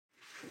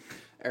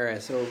All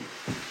right, so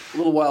a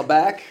little while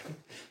back.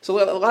 So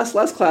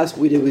last class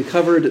we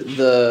covered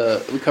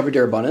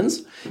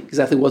Darabunans,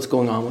 exactly what's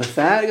going on with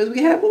that, because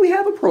we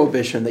have a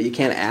prohibition that you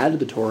can't add to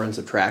the Torah and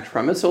subtract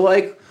from it. So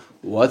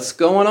what's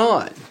going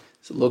on?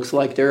 So it looks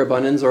like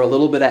Darabunans are a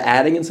little bit of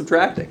adding and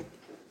subtracting.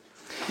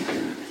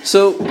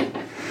 So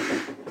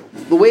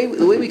the way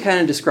we kind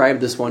of describe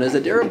this one is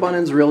that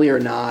Darabunans really are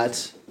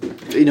not.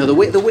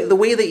 The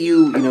way that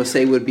you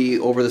say would be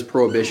over this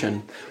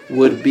prohibition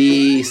would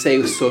be, say,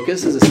 Sukkot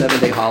is a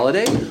 7-day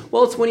holiday.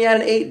 Well, it's when you add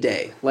an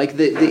 8-day. Like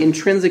the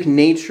intrinsic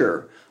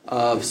nature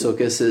of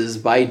Sukkot is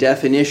by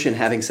definition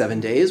having 7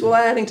 days. Well,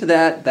 adding to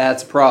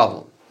that's a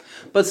problem.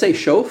 But say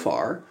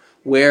Shofar,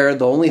 where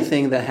the only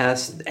thing that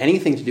has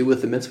anything to do with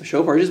the mitzvah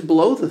Shofar is just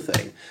blow the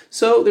thing.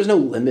 So there's no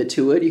limit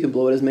to it. You can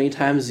blow it as many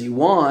times as you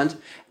want.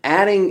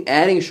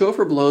 Adding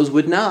Shofar blows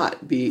would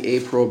not be a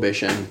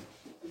prohibition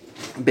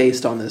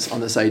based on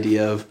this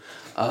idea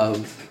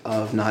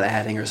of not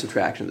adding or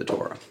subtraction to the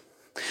Torah.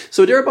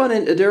 So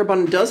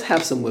Darabbanan does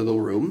have some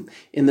wiggle room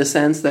in the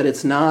sense that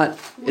it's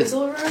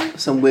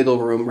some wiggle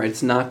room, right?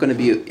 It's not going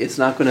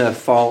to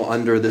fall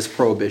under this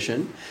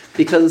prohibition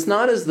because it's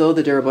not as though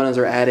the Darabbanans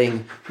are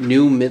adding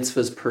new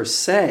mitzvahs per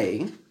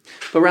se,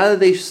 but rather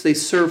they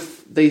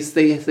serve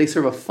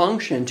a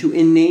function to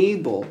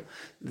enable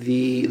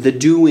the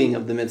doing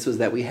of the mitzvahs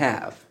that we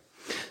have.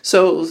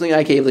 So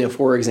I gave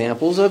 4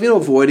 examples of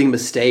avoiding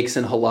mistakes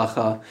in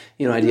halacha.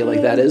 Idea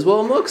like that is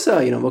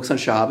muksa. Muksa on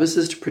Shabbos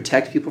is to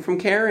protect people from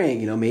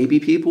carrying. Maybe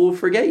people will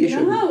forget you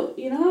should.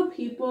 How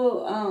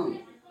people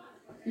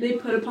they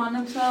put upon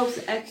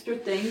themselves extra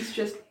things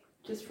just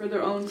for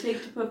their own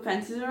sake to put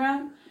fences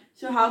around.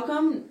 So how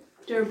come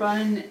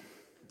Darabbanan,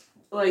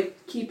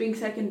 keeping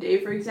second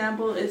day, for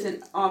example,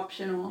 isn't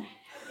optional?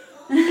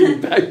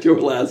 Back to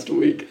last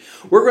week,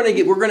 we're going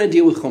to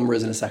deal with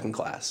chumras in a second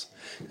class.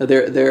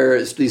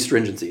 There's these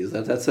stringencies.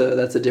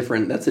 That's a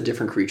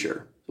different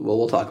creature.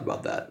 We'll talk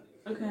about that.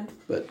 Okay.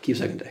 But keep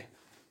second day.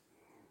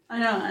 I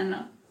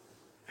know.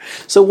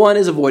 So one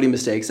is avoiding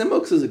mistakes, and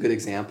muksa is a good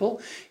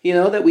example.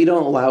 That we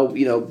don't allow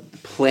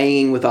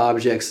playing with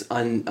objects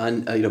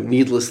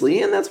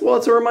needlessly, and it's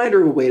a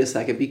reminder of wait a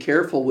second, be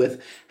careful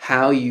with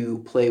how you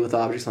play with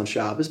objects on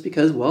Shabbos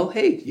because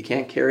you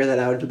can't carry that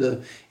out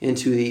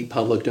into the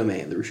public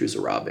domain, the Rishus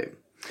HaRabim.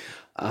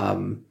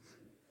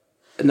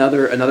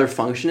 Another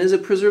function is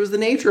it preserves the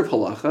nature of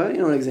halacha.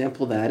 An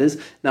example of that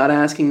is not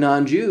asking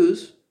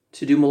non-Jews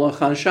to do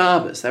malacha on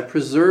Shabbos. That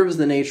preserves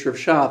the nature of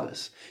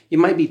Shabbos. You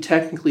might be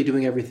technically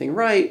doing everything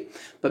right,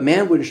 but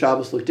man, wouldn't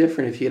Shabbos look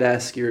different if you'd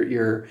ask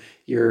your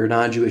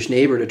non-Jewish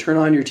neighbor to turn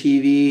on your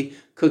TV,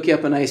 cook you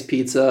up a nice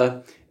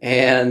pizza,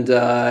 and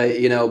buy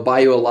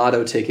you a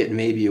lotto ticket and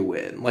maybe you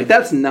win.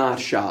 That's not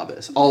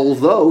Shabbos,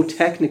 although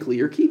technically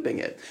you're keeping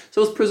it.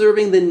 So it's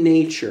preserving the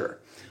nature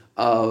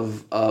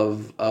of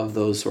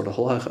those sort of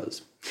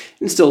halachas.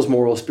 It instills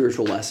moral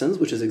spiritual lessons,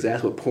 which is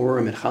exactly what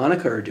Purim and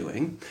Hanukkah are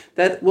doing.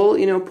 That,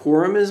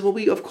 Purim is,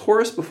 of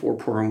course before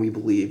Purim we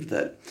believed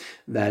that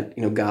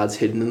God's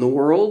hidden in the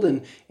world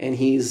and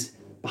he's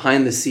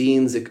behind the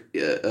scenes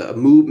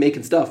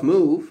making stuff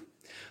move.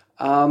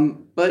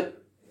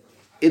 But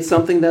it's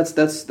something that's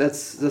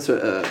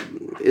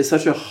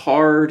such a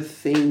hard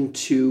thing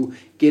to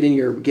get in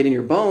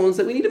your bones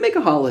that we need to make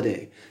a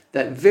holiday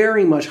that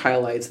very much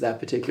highlights that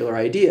particular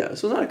idea.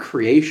 So it's not a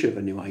creation of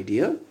a new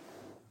idea,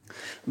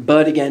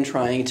 but again,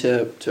 trying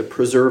to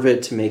preserve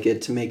it, to make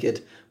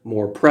it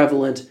more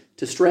prevalent,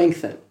 to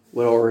strengthen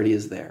what already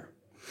is there.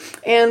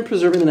 And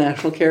preserving the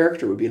national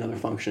character would be another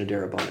function of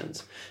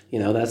Darabbanans.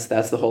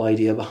 That's the whole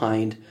idea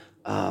behind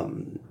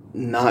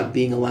not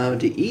being allowed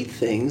to eat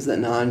things that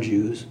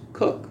non-Jews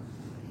cook,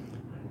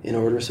 in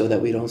order so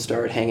that we don't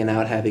start hanging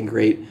out, having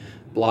great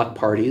block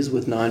parties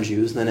with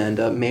non-Jews, and then end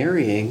up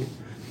marrying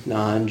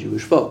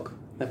non-Jewish folk.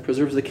 That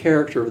preserves the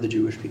character of the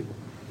Jewish people.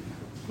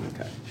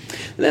 Okay.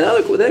 And then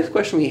the next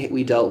question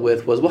we dealt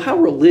with was, how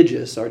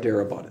religious are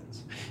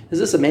Darabbanans? Is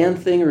this a man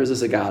thing or is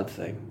this a God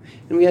thing?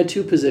 And we had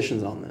 2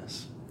 positions on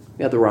this.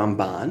 We had the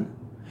Ramban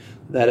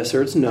that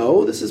asserts,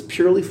 no, this is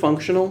purely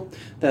functional,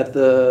 that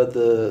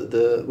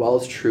the while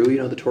it's true,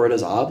 the Torah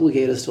does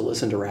obligate us to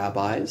listen to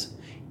rabbis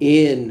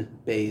in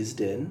Beis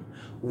Din.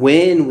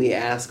 When we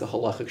ask a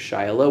halachic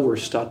shaila, we're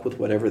stuck with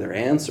whatever their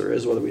answer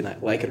is, whether we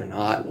like it or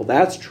not. Well,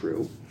 that's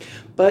true.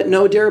 But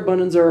no,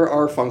 Darabbanans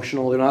are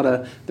functional. They're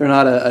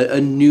not a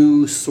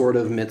new sort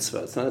of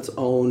mitzvah. It's not its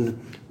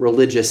own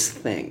religious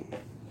thing.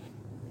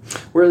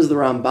 Whereas the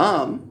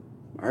Rambam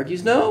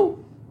argues, no.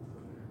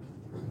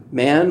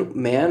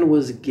 Man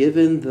was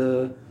given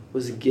Tzelem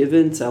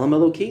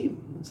Elokim.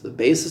 It's the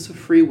basis of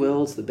free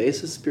will. It's the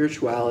basis of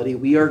spirituality.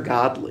 We are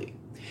godly.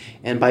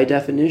 And by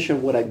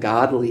definition, what a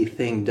godly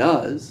thing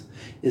does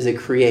is it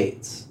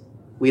creates.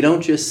 We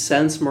don't just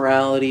sense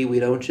morality. We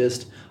don't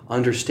just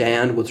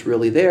understand what's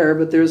really there,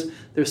 but there's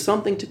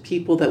something to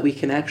people that we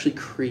can actually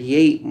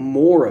create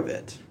more of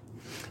it.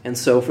 And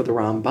so for the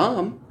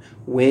Rambam,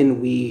 when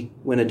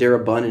a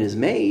Darabbanan is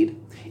made,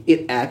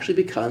 it actually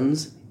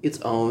becomes its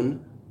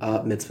own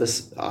mitzvah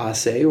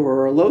aseh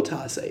or a lo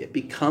taseh. It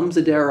becomes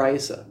a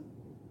deraisa.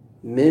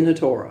 Min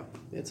HaTorah.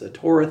 It's a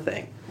Torah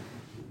thing.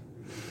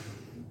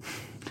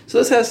 So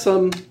this has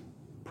some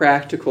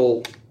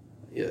practical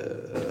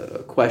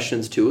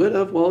questions to it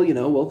of,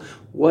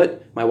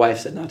 what my wife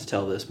said not to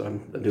tell this, but I'm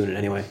doing it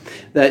anyway.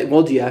 That,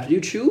 do you have to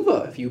do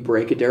tshuva if you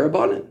break a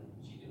derabanan?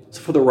 So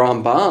for the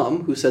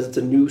Rambam, who says it's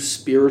a new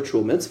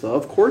spiritual mitzvah,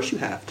 of course you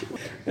have to.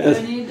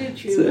 I need to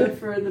do tshuva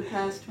for the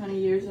past 20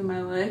 years of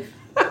my life.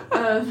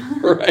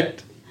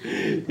 Right.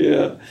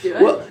 Yeah. Do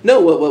I? Well,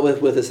 no.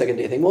 What with the second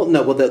day thing? Well,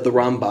 no. Well, the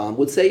Rambam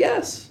would say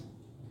yes.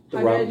 The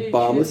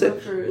Rambam would say,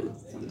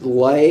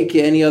 like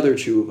any other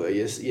tshuva,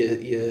 you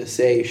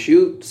say,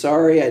 shoot,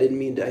 sorry, I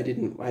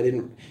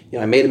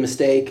made a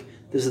mistake.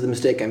 This is the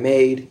mistake I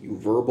made. You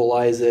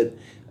verbalize it.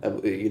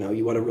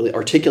 You want to really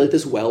articulate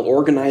this well,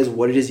 organize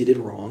what it is you did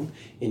wrong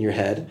in your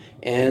head,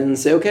 and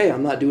say, okay,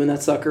 I'm not doing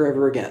that sucker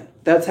ever again.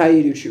 That's how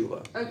you do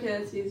tshuva. Okay,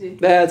 that's easy.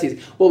 That's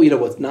easy. Well,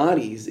 what's not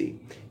easy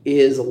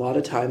is a lot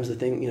of times the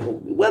thing,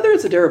 whether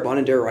it's a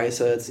derabanan,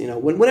 deraisa, it's,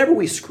 whenever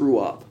we screw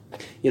up,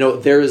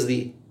 there's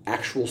the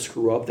actual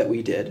screw up that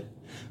we did.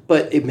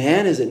 But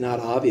man, is it not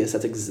obvious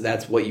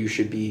that's what you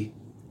should be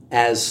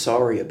as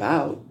sorry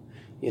about?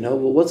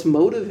 What's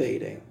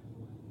motivating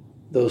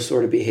those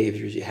sort of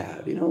behaviors you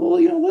have?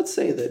 Let's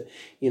say that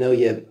you're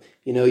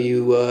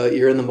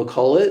in the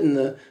Makullet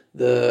and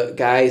the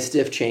guy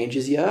stiff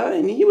changes you,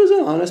 and he was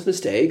an honest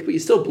mistake, but you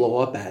still blow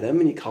up at him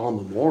and you call him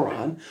a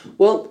moron.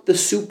 Well, the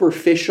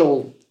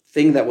superficial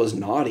thing that was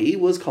naughty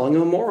was calling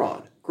him a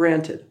moron,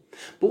 granted.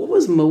 But what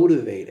was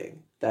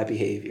motivating that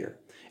behavior?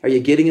 Are you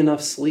getting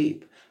enough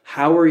sleep?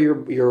 How are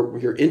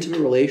your intimate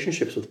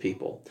relationships with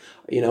people?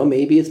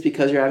 Maybe it's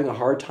because you're having a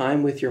hard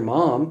time with your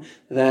mom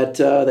that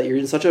you're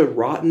in such a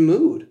rotten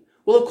mood.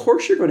 Well, of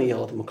course you're going to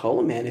yell at the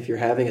Makullah man if you're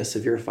having a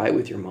severe fight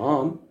with your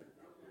mom.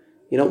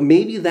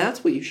 Maybe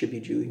that's what you should be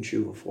doing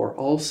tshuva for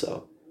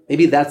also.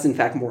 Maybe that's, in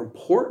fact, more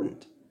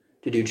important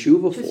to do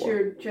tshuva for. Just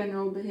your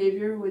general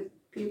behavior with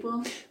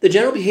people? The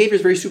general behavior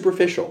is very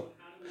superficial.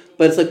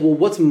 But it's like, well,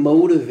 what's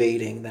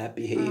motivating that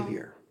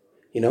behavior?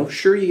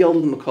 Sure, you yelled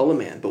at the Makullah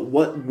man, but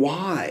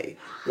why?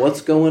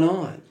 What's going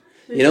on?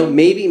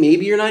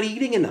 Maybe you're not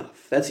eating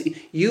enough. That's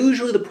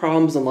usually the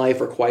problems in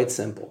life are quite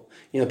simple.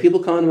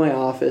 People come into my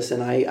office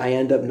and I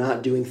end up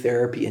not doing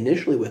therapy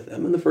initially with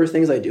them. And the first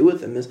things I do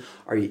with them is,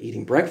 are you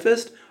eating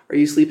breakfast? Are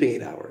you sleeping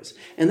 8 hours?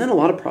 And then a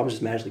lot of problems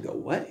just magically go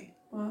away.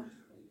 Wow.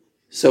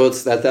 So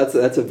that's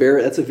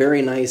a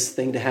very nice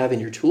thing to have in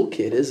your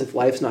toolkit is if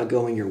life's not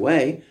going your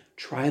way,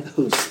 try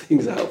those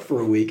things out for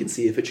a week and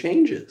see if it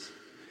changes.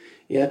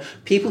 Yeah,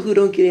 people who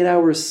don't get 8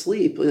 hours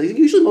sleep,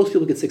 usually most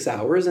people get 6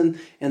 hours, and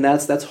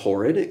that's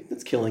horrid.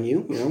 It's killing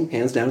you.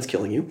 Hands down, it's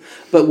killing you.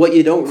 But what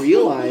you don't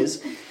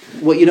realize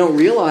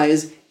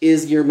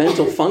is your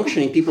mental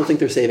functioning. People think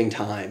they're saving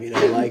time.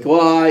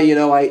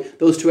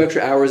 Those 2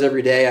 extra hours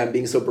every day, I'm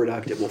being so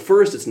productive. Well,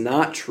 first, it's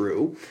not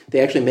true. They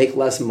actually make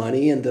less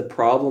money, and the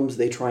problems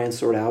they try and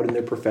sort out in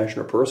their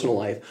professional or personal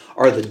life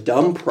are the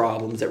dumb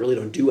problems that really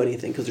don't do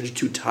anything because they're just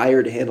too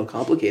tired to handle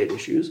complicated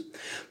issues.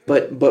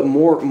 But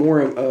more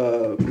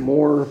to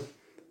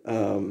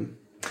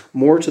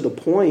the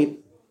point,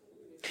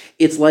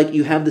 it's like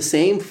you have the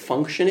same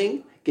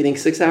functioning, getting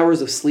 6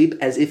 hours of sleep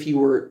as if you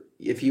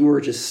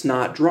were just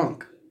snot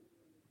drunk.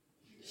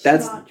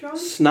 That's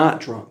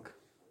snot drunk.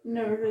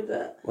 Never heard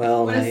that.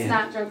 Well, what does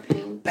snot drunk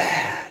mean?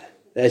 Bad.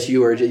 That's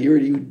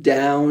you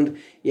downed.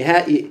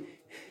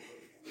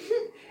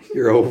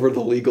 You're over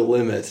the legal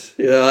limit.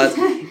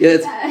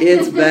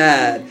 It's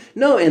bad.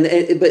 No,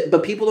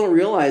 but people don't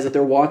realize that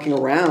they're walking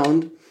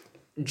around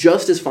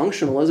just as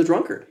functional as a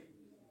drunkard.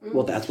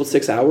 Well, that's what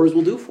 6 hours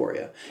will do for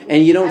you,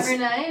 and you don't every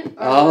night.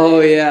 Oh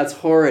yeah, it's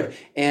horrid,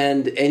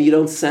 and you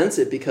don't sense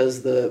it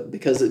because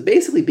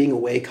basically being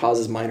awake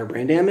causes minor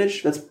brain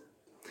damage. That's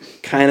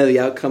kind of the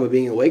outcome of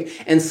being awake,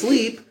 and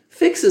sleep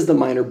fixes the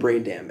minor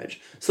brain damage.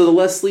 So the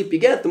less sleep you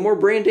get, the more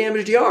brain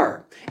damaged you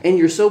are, and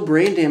you're so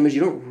brain damaged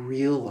you don't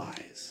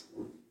realize.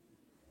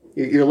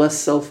 You're less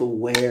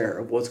self-aware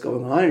of what's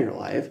going on in your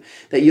life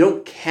that you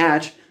don't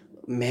catch.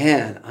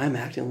 Man, I'm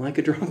acting like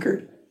a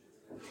drunkard.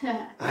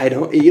 You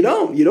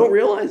don't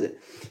realize it.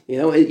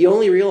 You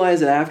only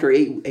realize it after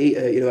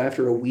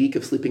after a week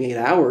of sleeping 8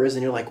 hours,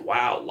 and you're like,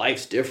 wow,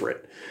 life's different.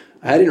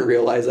 I didn't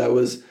realize I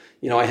was,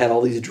 I had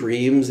all these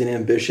dreams and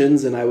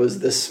ambitions, and I was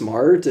this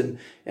smart, and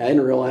I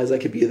didn't realize I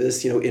could be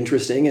this,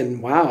 interesting,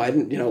 and wow, I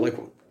didn't,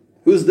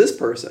 who's this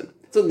person?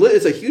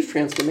 It's a huge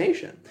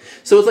transformation.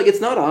 So it's like,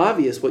 it's not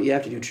obvious what you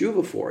have to do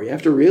tshuva for. You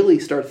have to really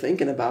start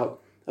thinking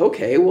about,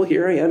 okay, well,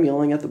 here I am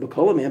yelling at the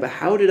Makullah man, but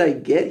how did I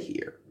get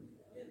here?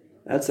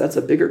 That's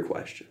a bigger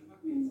question.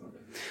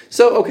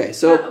 So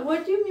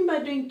what do you mean by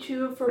doing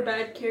tshuva for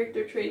bad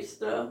character traits,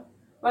 though?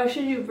 Why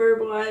should you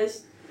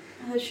verbalize,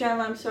 Hashem,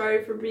 I'm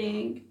sorry for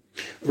being...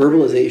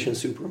 Verbalization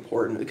is super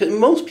important because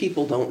most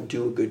people don't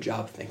do a good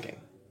job thinking.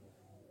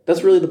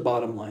 That's really the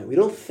bottom line. We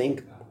don't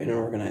think in an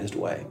organized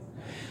way.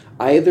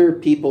 Either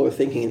people are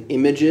thinking in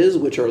images,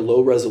 which are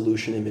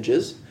low-resolution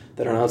images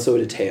that are not so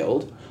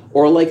detailed,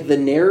 or like the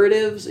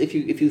narratives. If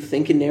you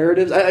think in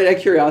narratives, out of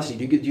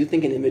curiosity, do you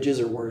think in images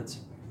or words?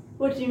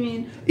 What do you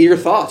mean? Your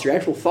thoughts, your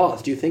actual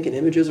thoughts. Do you think in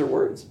images or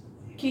words?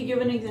 Can you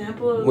give an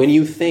example of... When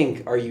you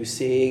think, are you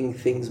seeing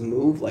things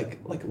move like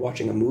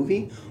watching a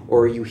movie,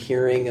 or are you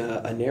hearing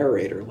a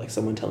narrator, like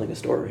someone telling a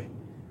story?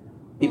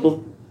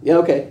 People, yeah,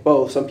 okay,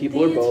 both. Some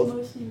people are both.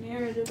 Mostly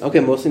narrative. Okay,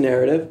 mostly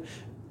narrative.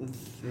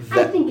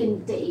 I think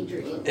in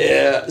daydreams.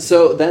 Yeah,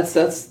 so that's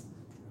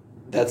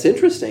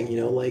interesting.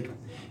 Like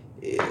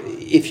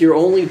if you're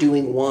only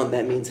doing one,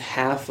 that means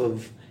half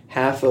of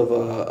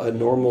a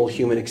normal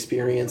human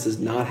experience is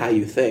not how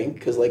you think,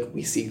 because like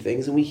we see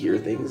things and we hear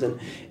things, and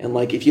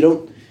like if you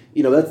don't,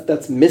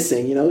 that's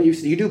missing.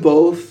 You do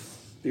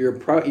both. You're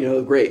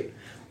great,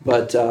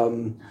 but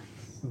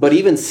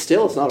even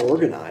still, it's not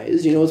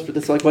organized.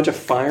 It's like a bunch of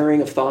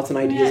firing of thoughts and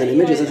ideas and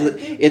images. Yeah.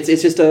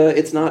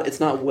 It's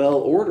not well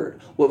ordered.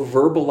 What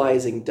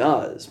verbalizing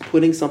does,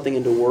 putting something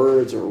into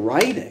words or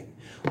writing,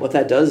 what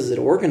that does is it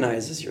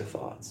organizes your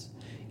thoughts.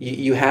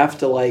 You have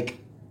to like.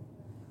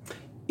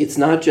 It's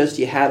not just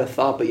you had a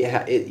thought, but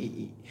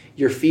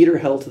your feet are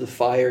held to the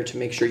fire to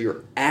make sure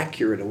you're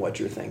accurate in what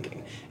you're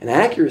thinking. And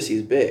accuracy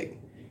is big.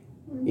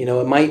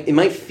 It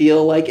might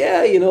feel like,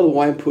 the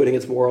wine pudding,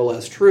 it's more or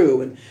less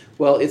true. And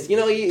well, it's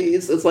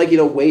like,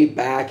 way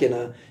back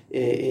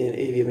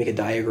if you make a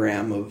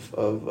diagram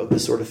of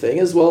this sort of thing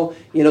as well,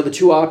 the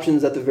two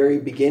options at the very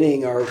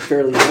beginning are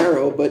fairly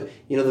narrow, but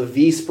the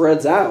V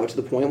spreads out to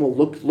the point, well,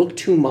 look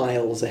 2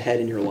 miles ahead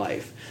in your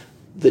life.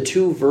 The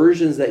two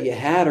versions that you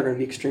had are going to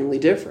be extremely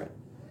different,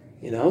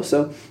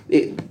 So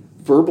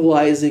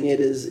verbalizing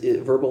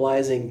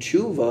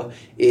tshuva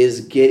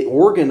is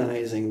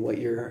organizing what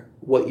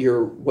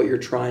you're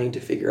trying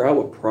to figure out,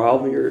 what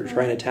problem you're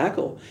trying to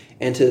tackle,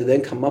 and to then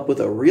come up with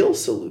a real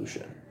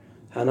solution,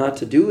 how not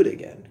to do it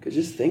again. Because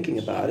just thinking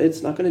about it,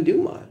 it's not going to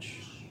do much.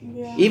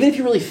 Yeah. Even if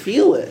you really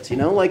feel it,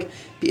 people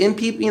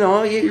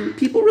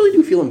really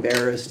do feel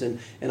embarrassed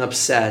and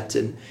upset,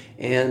 and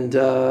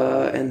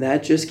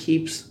that just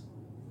keeps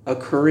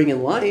occurring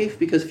in life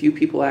because few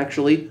people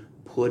actually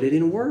put it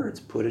in words,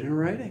 put it in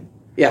writing.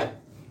 Yeah.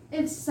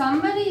 If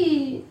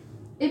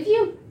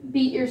you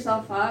beat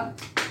yourself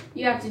up,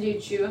 you have to do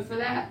tshuva for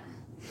that.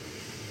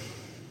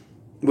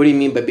 What do you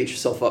mean by beat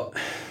yourself up?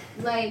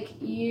 Like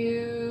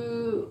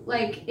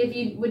if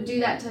you would do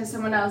that to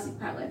someone else, you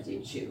probably have to do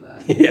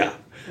tshuva. Yeah.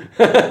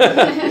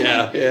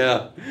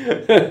 yeah.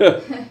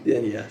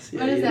 Then yes.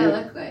 What does that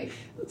look like?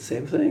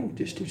 Same thing.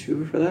 Just do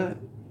tshuva for that.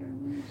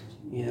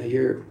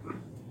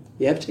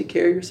 You have to take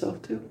care of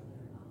yourself too.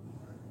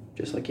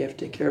 Just like you have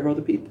to take care of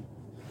other people.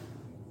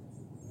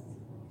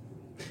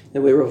 The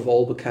way Rav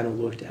Wolbe kind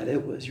of looked at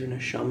it was your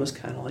neshama is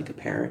kind of like a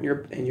parent,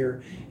 and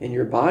your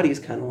body is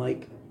kind of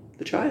like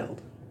the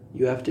child.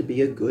 You have to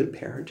be a good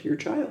parent to your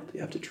child.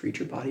 You have to treat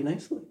your body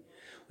nicely,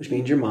 which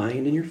means your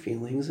mind and your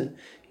feelings, and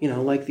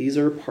like these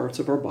are parts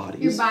of our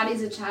bodies. Your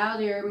body's a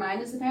child. Your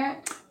mind is the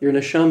parent. Your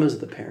neshama is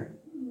the parent.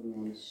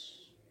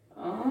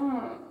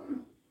 Oh.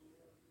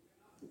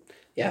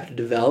 You have to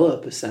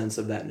develop a sense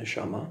of that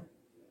neshama,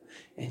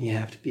 and you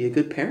have to be a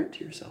good parent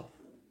to yourself.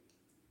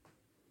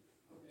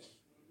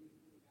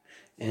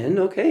 And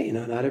okay,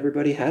 not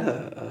everybody had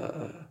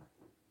a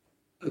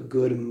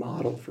good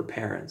model for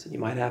parents, and you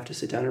might have to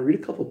sit down and read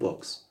a couple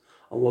books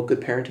on what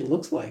good parenting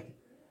looks like.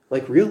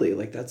 Like really,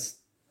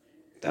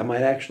 that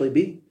might actually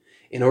be.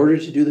 In order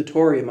to do the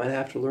Torah, you might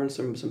have to learn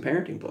some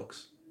parenting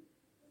books,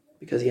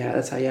 because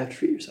that's how you have to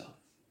treat yourself.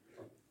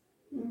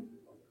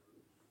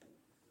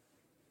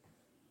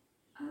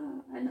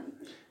 I know.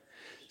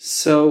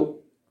 So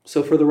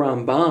for the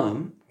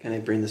Rambam, can I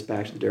bring this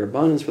back to the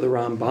Darabbanans? For the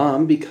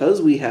Rambam,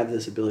 because we have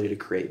this ability to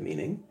create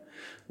meaning,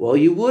 well,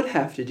 you would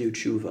have to do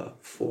tshuva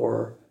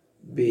for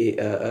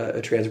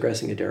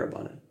transgressing a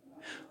Darabbanan.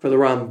 For the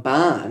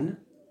Ramban,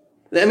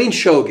 I mean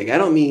shogeg. I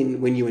don't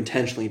mean when you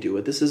intentionally do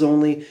it. This is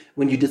only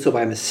when you did so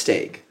by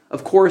mistake.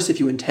 Of course, if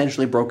you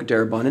intentionally broke a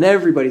Darabbanan,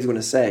 everybody's going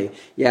to say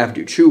you have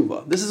to do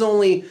tshuva. This is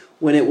only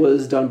when it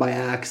was done by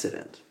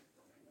accident.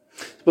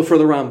 But for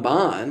the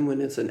Ramban,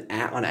 when it's an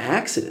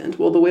accident,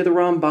 well, the way the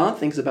Ramban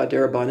thinks about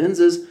Darabbanans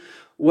is,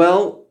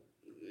 well,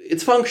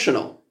 it's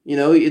functional.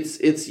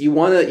 It's you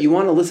want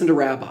to listen to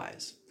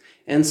rabbis,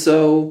 and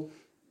so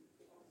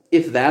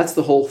if that's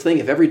the whole thing,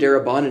 if every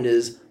Darabbanan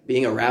is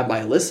being a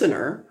rabbi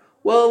listener,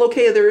 well,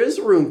 okay, there is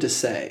room to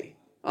say,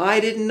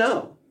 I didn't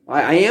know.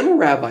 I am a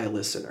rabbi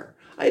listener.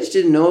 I just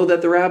didn't know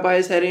that the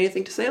rabbis had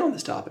anything to say on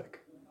this topic.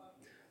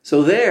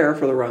 So there,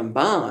 for the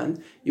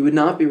Ramban, you would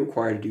not be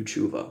required to do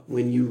tshuva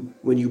when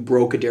you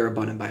broke a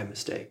Darabbanan by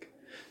mistake.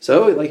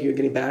 So, like you're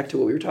getting back to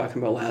what we were talking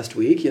about last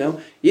week,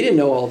 you didn't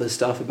know all this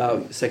stuff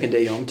about second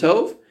day Yom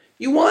Tov.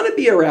 You want to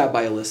be a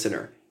rabbi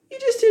listener. You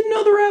just didn't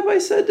know the rabbi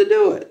said to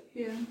do it.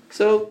 Yeah.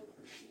 So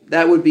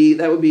that would be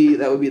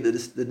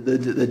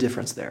the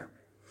difference there.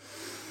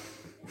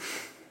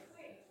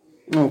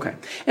 Okay,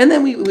 and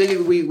then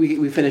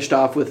we finished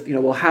off with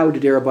how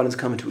do Darabbanans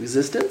come into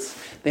existence?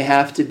 They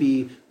have to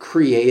be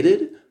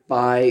created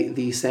by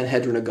the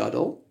Sanhedrin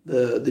Agadol,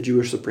 the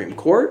Jewish Supreme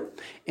Court,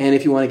 and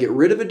if you want to get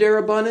rid of a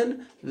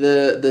Darabbanan,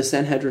 the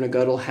Sanhedrin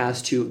Agadol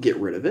has to get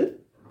rid of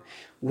it.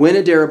 when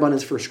a derabbanan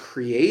is first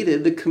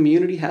created, the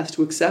community has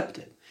to accept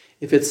it.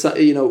 If it's,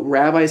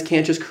 rabbis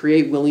can't just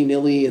create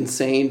willy-nilly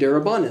insane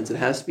derabbanans. It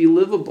has to be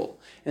livable.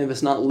 And if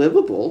it's not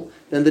livable,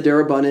 then the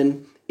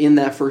derabbanan in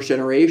that first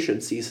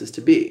generation ceases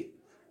to be.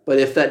 But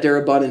if that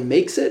derabbanan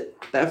makes it,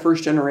 that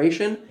first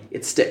generation,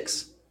 it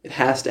sticks. It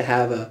has to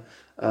have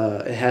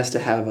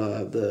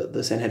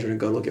the Sanhedrin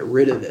go look, get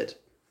rid of it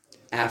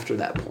after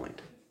that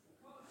point.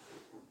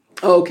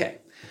 Okay,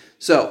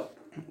 so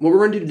what we're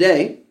going to do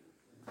today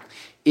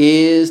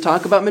is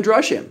talk about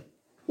midrashim.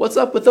 What's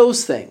up with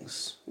those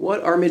things?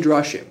 What are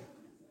midrashim?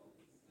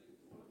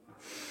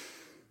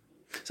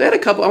 So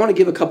I want to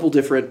give a couple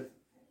different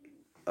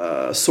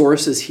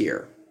sources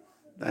here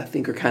that I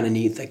think are kind of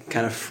neat, that can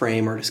kind of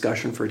frame our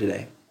discussion for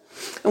today.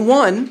 And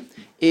one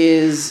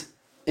is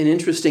an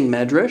interesting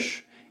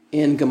medrash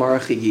in Gemara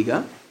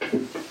Chagiga.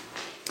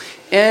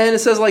 And it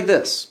says like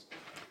this.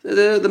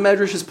 The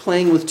medrash is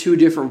playing with two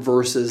different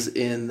verses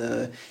in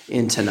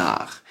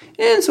Tanakh.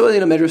 And so,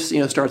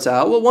 medrash, starts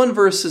out, well, one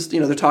verse is,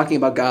 they're talking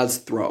about God's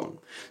throne.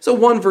 So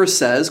one verse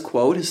says,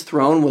 quote, his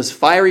throne was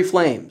fiery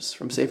flames,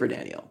 from Sefer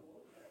Daniel.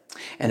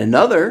 And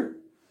another,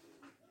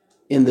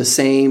 in the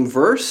same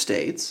verse,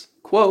 states,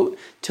 quote,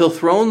 till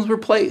thrones were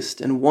placed,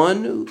 and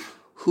one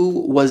who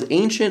was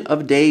ancient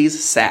of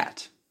days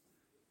sat,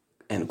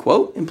 end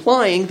quote,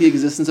 implying the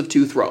existence of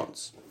two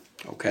thrones.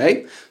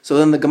 Okay, so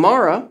then the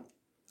Gemara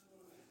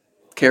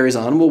carries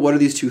on, well, what are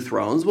these two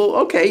thrones? Well,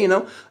 okay,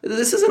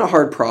 this isn't a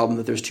hard problem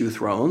that there's two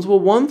thrones. Well,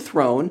 one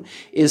throne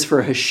is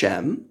for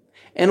Hashem,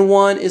 and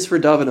one is for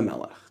David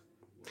HaMelech.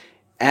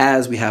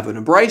 As we have in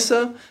a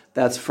Brisa,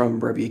 that's from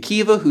Rabbi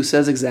Akiva, who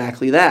says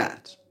exactly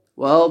that.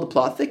 Well, the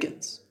plot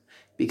thickens,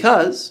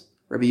 because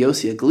Rabbi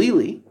Yossi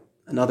Aglili,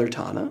 another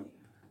Tana,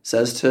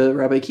 says to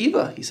Rabbi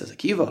Akiva, he says,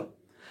 Akiva,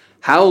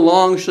 how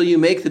long shall you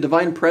make the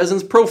divine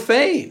presence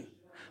profane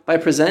by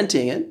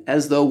presenting it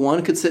as though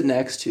one could sit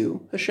next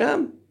to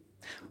Hashem?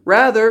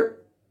 Rather,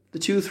 the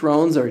two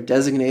thrones are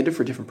designated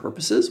for different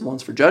purposes.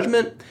 One's for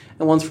judgment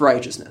and one's for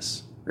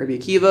righteousness. Rabbi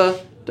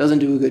Akiva doesn't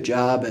do a good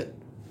job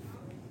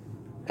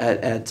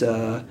at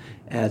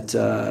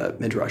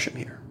midrashim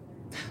here.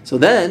 So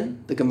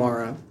then the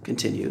Gemara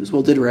continues.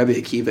 Well, did Rabbi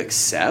Akiva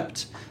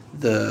accept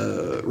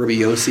the Rabbi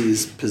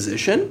Yossi's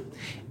position?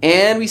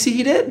 And we see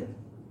he did.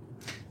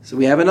 So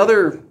we have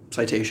another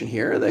citation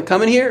here that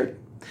come in here.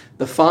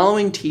 The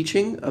following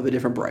teaching of a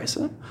different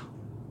brisa.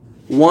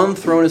 One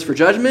throne is for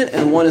judgment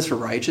and one is for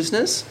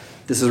righteousness.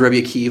 This is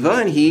Rabbi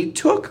Akiva, and he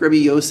took Rabbi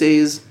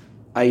Yossi's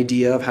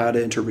idea of how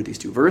to interpret these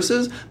two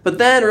verses. But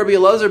then Rabbi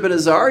Elazar ben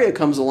Azariah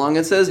comes along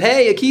and says,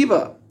 hey,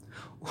 Akiva,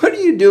 what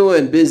are you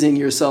doing busying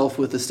yourself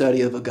with the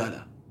study of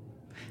Agada?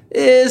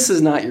 This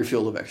is not your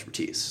field of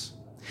expertise.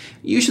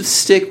 You should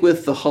stick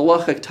with the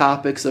halachic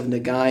topics of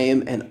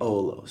Nagaim and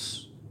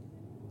Olos.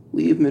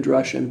 Leave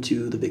Midrashim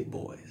to the big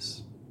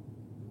boys.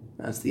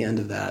 That's the end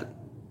of that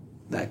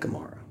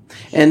Gemara.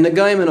 And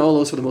Nagaim and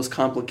Olos are the most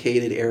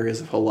complicated areas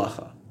of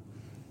halacha.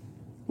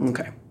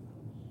 Okay.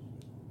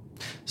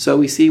 So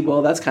we see,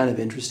 well, that's kind of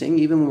interesting.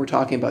 Even when we're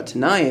talking about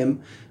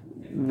Tanaim,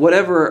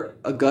 whatever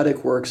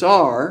Agadic works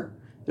are,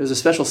 there's a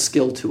special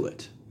skill to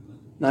it.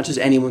 Not just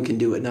anyone can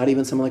do it. Not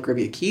even someone like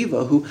Rabbi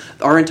Akiva, who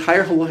our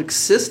entire halachic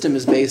system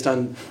is based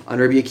on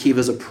Rabbi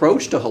Akiva's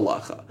approach to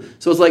halacha.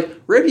 So it's like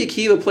Rabbi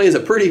Akiva plays a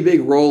pretty big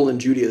role in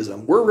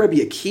Judaism. We're Rabbi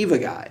Akiva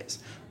guys.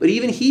 But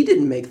even he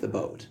didn't make the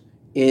boat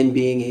in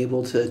being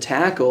able to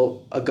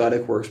tackle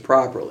Agadic works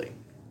properly.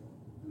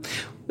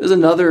 There's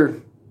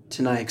another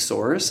Tanaic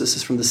source. This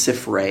is from the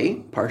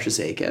Sifrei,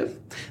 Parshas Eikev,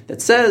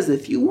 that says that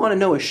if you want to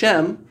know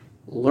Hashem,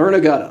 learn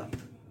Agada.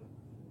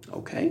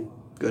 Okay,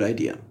 good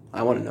idea.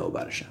 I want to know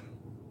about Hashem.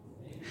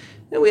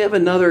 Then we have a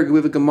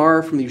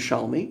Gemara from the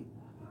Yerushalmi,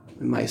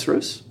 in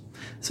Maasros.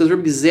 It says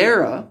Rabbi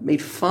Zera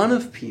made fun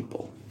of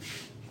people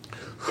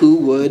who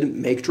would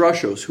make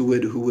drushos, who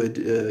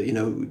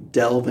would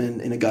delve in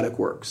Agadic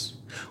works.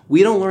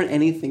 We don't learn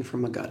anything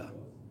from Agada.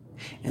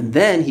 And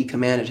then he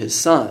commanded his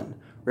son,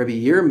 Rabbi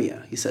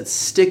Yirmiyah, he said,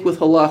 stick with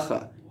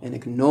halacha and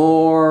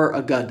ignore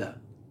Agada.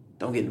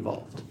 Don't get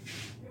involved.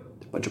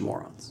 It's a bunch of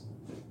morons.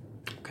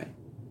 Okay.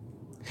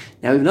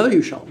 Now we have another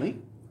Yerushalmi,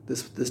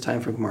 this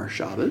time from Gemara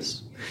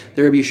Shabbos.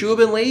 The Rabbi Yeshua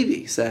ben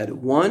Levi said,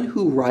 one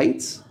who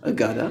writes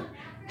Agada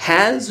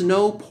has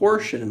no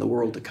portion in the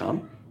world to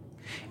come,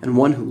 and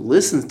one who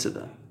listens to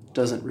them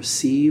doesn't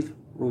receive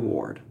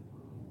reward.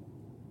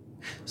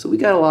 So we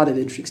got a lot of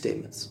interesting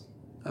statements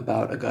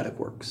about Agadic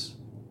works.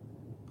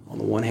 On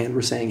the one hand,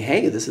 we're saying,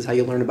 hey, this is how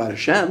you learn about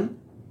Hashem.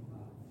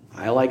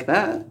 I like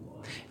that. And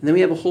then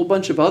we have a whole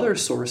bunch of other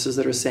sources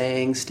that are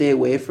saying, stay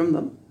away from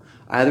them.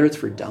 Either it's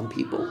for dumb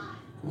people.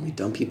 Only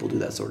dumb people do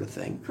that sort of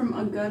thing. From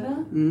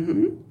Agada?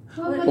 Mm-hmm.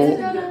 What's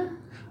Agada?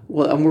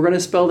 Well, and we're going to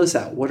spell this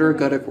out. What are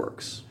Agadic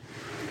works?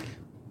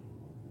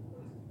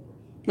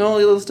 No,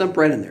 let's dump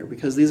right in there,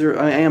 because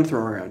I am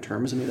throwing around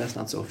terms. I mean, that's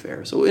not so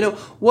fair. So,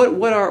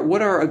 what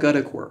are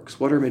Agadic works?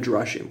 What are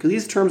midrashim? Because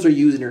these terms are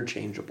used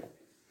interchangeable.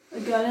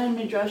 Agada and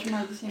midrashim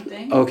are the same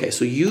thing? Okay,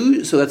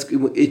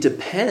 it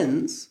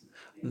depends.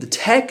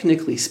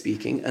 Technically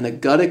speaking, an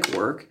Agadic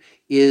work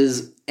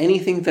is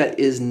anything that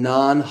is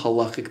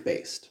non-halachic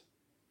based.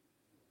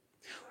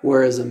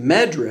 Whereas a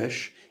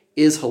medrash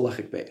is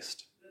halachic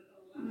based.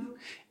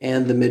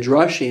 And the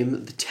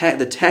midrashim,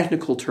 the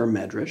technical term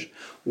medrash,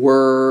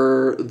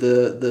 were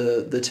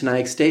the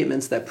Tanaic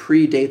statements that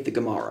predate the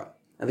Gemara.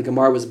 And the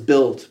Gemara was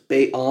built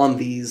on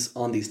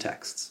these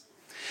texts.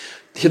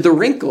 The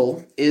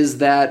wrinkle is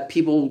that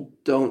people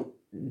don't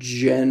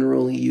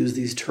generally use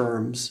these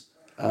terms,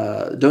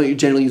 don't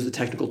generally use the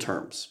technical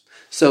terms.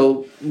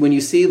 So when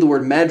you see the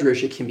word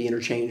medrash, it can be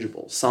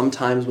interchangeable.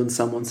 Sometimes when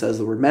someone says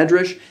the word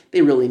medrash,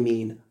 they really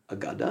mean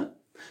Agada.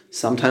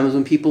 Sometimes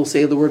when people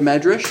say the word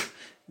medrash,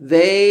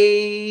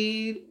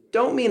 they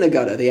don't mean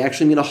Agada. They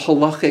actually mean a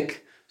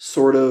halachic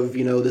sort of,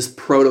 this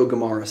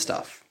proto-Gemara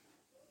stuff.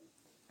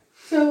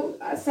 So,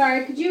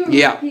 sorry, could you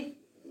repeat?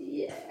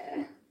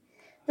 Yeah.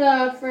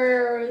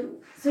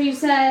 So you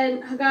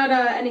said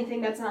Haggadah,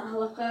 anything that's not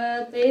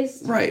halacha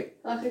based? Right.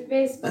 Halachic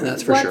based? And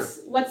that's for sure.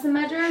 What's the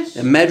medrash?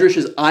 And medrash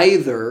is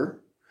either,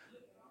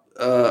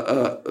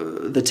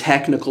 the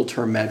technical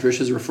term medrash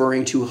is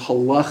referring to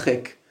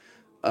halachic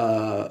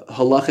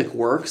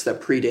works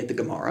that predate the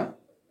Gemara.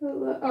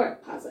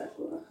 Alright, pause it.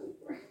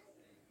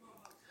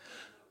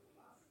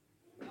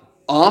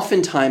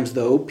 Oftentimes,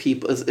 though,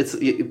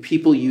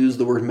 people use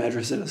the word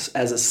medrash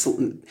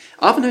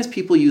oftentimes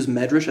people use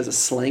medrash as a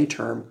slang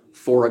term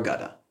for a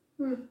gada.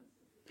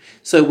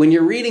 So when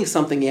you're reading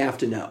something, you have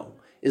to know: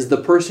 is the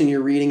person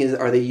you're reading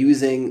are they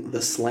using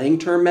the slang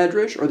term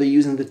medrash or are they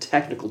using the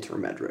technical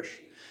term medrash?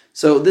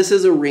 So this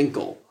is a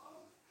wrinkle.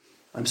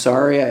 I'm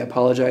sorry. I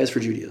apologize for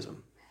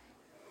Judaism.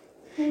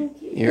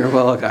 Thank you. You're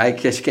welcome. I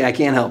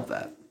can't help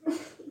that.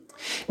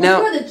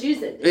 Now, for the Jews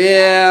that do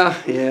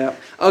yeah.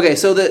 Okay,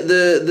 so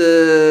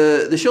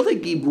the Shiltei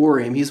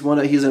Giburim, he's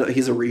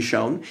a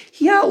Rishon.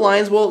 He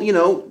outlines,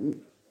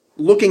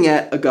 looking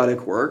at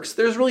Aggadic works,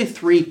 there's really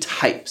three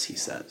types, he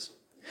says.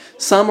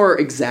 Some are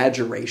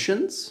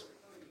exaggerations,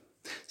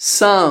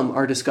 some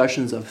are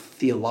discussions of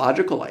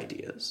theological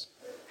ideas,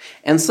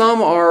 and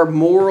some are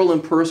moral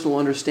and personal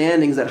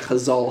understandings that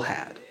Chazal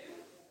had.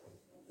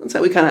 That's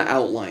how he kind of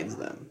outlines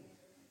them.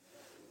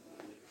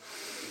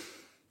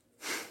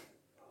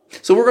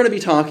 So we're going to be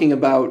talking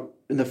about,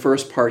 in the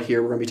first part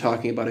here, we're going to be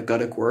talking about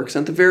Aggadic works.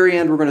 And at the very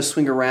end, we're going to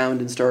swing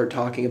around and start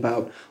talking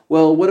about,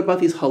 well, what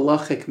about these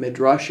halachic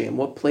midrashim?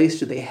 What place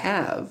do they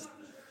have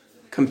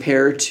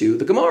compared to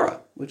the Gemara?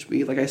 Which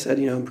we, like I said,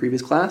 in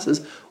previous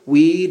classes,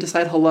 we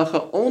decide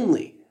halacha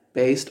only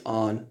based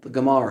on the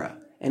Gemara.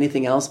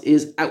 Anything else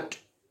is out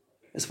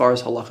as far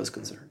as halacha is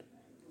concerned.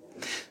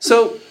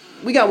 So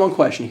we got one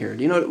question here.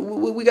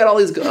 We got all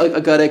these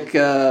Aggadic,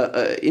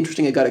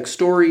 interesting Aggadic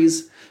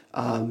stories.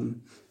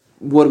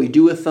 What do we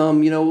do with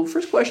them?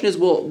 First question is,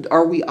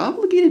 are we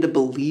obligated to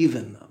believe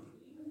in them?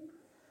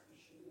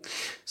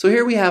 So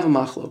here we have a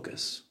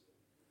machlokas.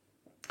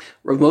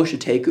 Rav Moshe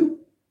Teku,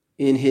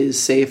 in his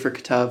Sefer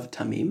Ketav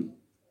Tamim,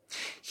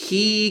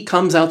 he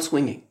comes out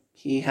swinging.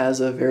 He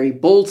has a very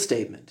bold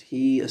statement.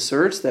 He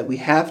asserts that we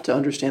have to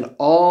understand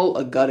all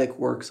Aggadic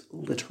works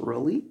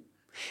literally,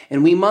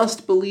 and we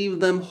must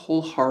believe them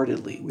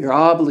wholeheartedly. We are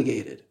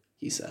obligated,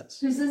 he says.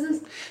 Who says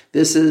this?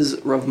 This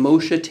is Rav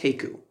Moshe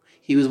Teku.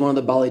 He was one of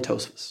the Balei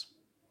Tosfos.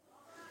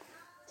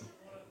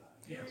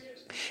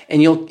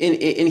 And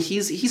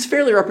he's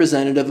fairly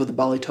representative of the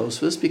Balei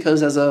Tosfos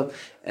because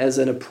as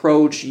an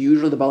approach,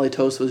 usually the Balei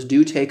Tosfos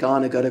do take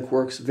on Aggadic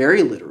works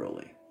very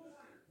literally.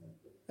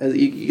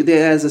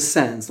 As a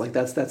sense, like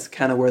that's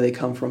kind of where they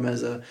come from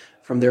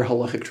from their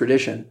halachic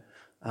tradition.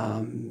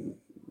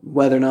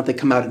 Whether or not they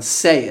come out and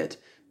say it,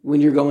 when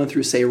you're going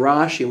through, say,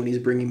 Rashi, when he's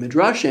bringing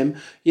midrashim,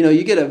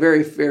 you get a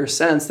very fair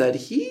sense that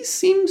he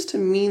seems to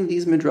mean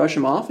these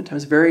midrashim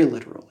oftentimes very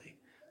literally.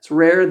 It's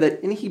rare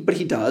that, but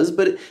he does,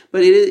 but it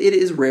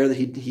is rare that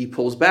he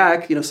pulls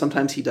back.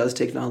 Sometimes he does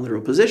take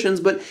non-literal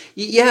positions, but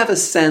you have a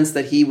sense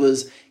that he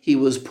was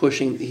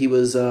pushing, he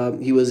was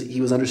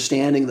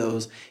understanding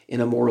those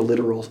in a more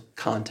literal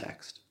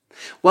context.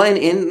 Well,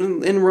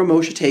 in Rav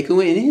Moshe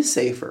Teku, in his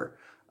sefer,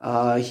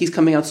 he's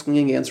coming out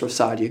swinging against Rav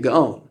Sadia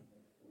Gaon,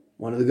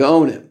 one of the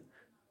Gaonim.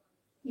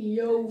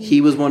 Yo.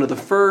 He was one of the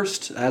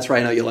first. That's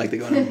right. I know you like the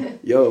Gaonim.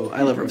 Yo,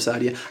 I love Rav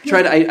Sadia.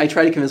 I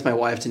tried to convince my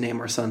wife to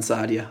name our son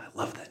Sadia. I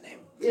love that name.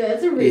 Yeah,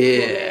 that's a really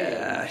cool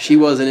name. She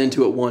wasn't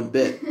into it one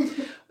bit.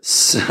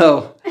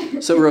 So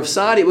Rav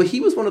Sadia, he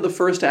was one of the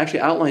first to actually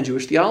outline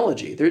Jewish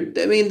theology.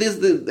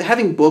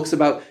 Having books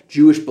about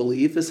Jewish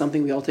belief is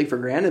something we all take for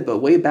granted, but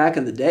way back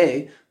in the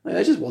day,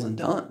 that just wasn't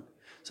done.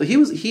 So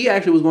he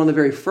actually was one of the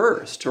very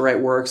first to write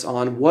works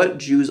on what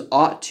Jews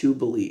ought to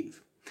believe.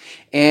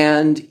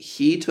 And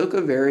he took a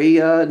very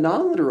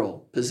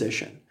non-literal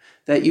position,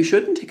 that you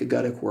shouldn't take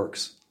Aggadic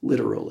works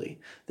literally,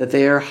 that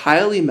they are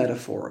highly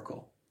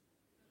metaphorical.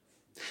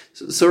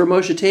 So Rav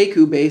Moshe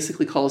Teku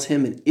basically calls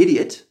him an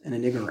idiot and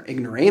an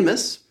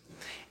ignoramus,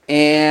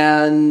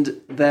 and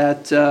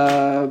that,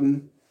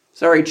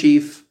 sorry,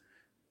 chief,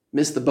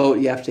 missed the boat,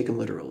 you have to take them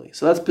literally.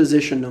 So that's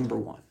position number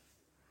one.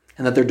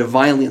 And that they're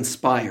divinely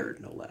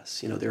inspired, no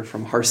less. They're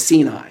from Har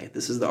Sinai.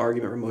 This is the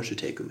argument Rav Moshe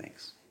Teku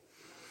makes.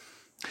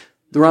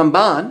 The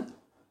Ramban,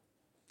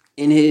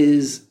 in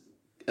his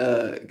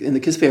in the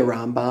Kisvei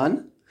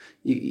Ramban,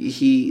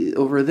 he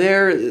over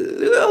there.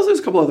 There's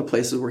a couple other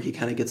places where he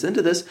kind of gets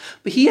into this,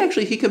 but he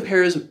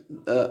compares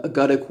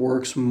Agadic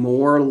works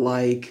more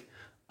like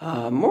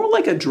a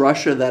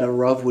drasha that a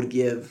Rav would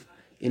give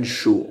in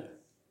shul.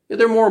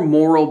 They're more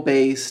moral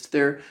based.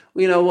 They're,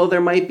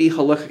 there might be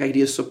halachic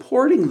ideas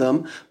supporting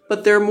them,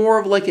 but they're more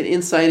of like an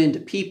insight into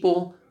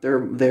people. They're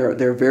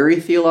very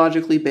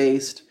theologically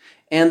based,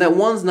 and that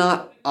one's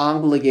not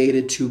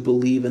obligated to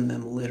believe in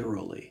them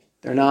literally.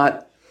 They're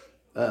not.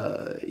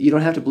 You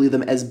don't have to believe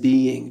them as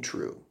being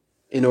true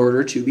in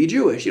order to be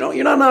Jewish.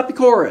 You're not an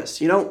Apikoros.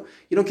 You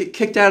don't get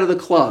kicked out of the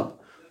club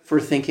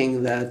for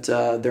thinking that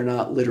they're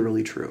not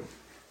literally true.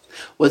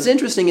 What's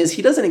interesting is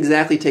he doesn't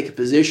exactly take a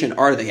position,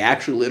 are they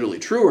actually literally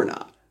true or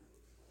not?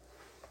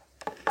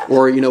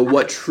 Or,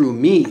 what true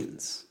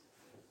means.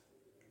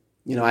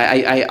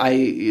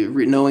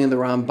 Knowing the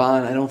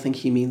Ramban, I don't think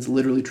he means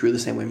literally true the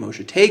same way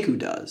Moshe Teku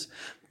does.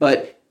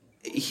 But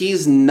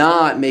he's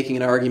not making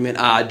an argument,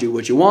 do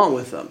what you want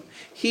with them.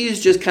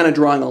 He's just kind of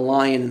drawing a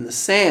line in the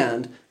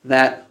sand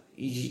that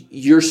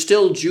you're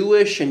still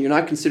Jewish and you're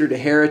not considered a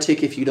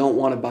heretic if you don't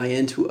want to buy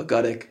into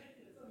Agadic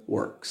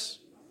works.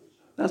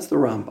 That's the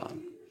Ramban.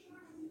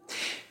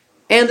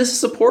 And this is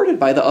supported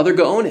by the other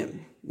Gaonim.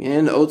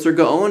 In Otzer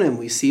Gaonim,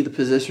 we see the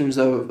positions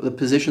of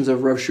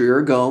Rav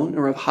Shrir Gaon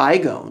and Rav Hai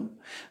Gaon,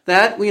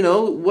 that we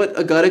know what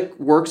Agadic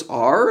works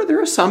are.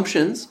 They're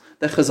assumptions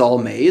that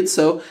Chazal made.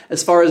 So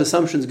as far as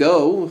assumptions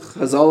go,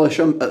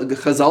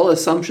 Chazal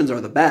assumptions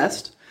are the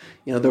best.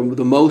 They're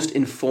the most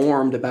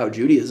informed about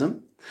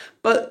Judaism.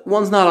 But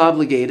one's not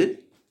obligated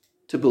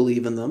to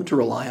believe in them, to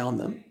rely on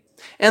them.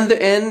 And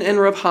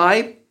Rav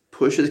Hai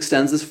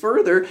extends this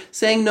further,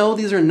 saying, no,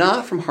 these are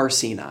not from Har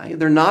Sinai.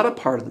 They're not a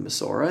part of the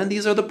Masorah, and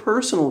these are the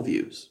personal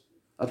views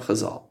of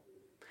Chazal.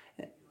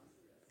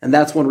 And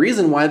that's one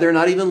reason why they're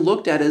not even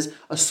looked at as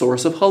a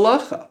source of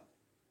halacha.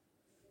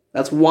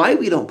 That's why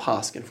we don't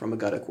paskin from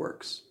Agadic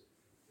works.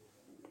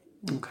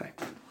 Okay.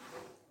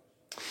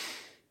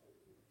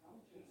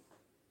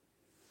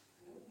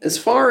 As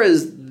far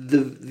as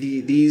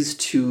these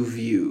two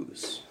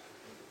views,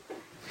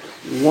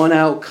 one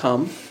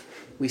outcome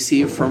we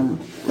see from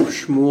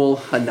Shmuel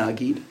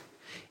Hanagid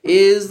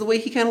is the way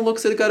he kind of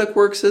looks at Agadic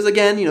works as,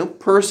 again,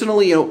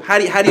 personally, how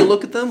do you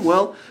look at them?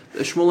 Well,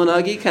 Shmuel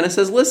Hanagid kind of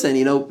says, listen,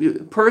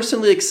 you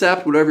personally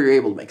accept whatever you're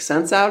able to make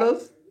sense out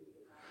of.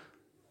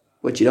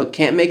 What you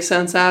can't make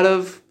sense out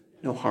of,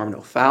 no harm,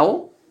 no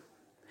foul.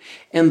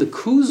 And the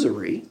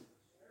Kuzari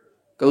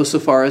goes so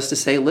far as to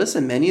say,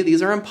 listen, many of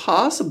these are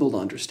impossible to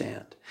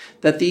understand.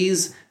 That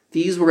these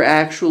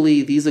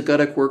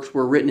Agadic works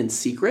were written in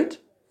secret.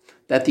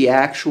 That the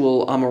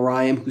actual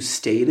Amoraim who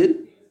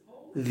stated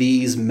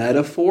these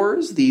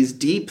metaphors, these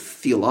deep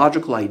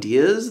theological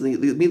ideas,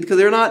 because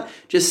they're not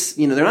just,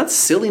 they're not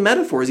silly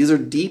metaphors. These are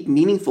deep,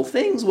 meaningful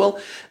things. Well,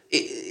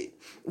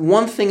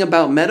 one thing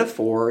about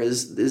metaphor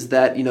is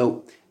that,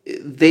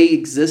 they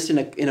exist in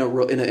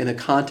a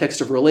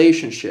context of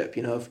relationship.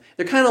 If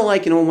they're kind of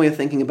like, one way of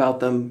thinking about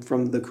them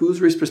from the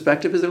Kuzari's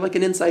perspective is they're like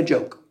an inside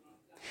joke.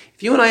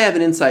 If you and I have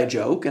an inside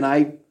joke and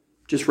I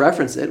just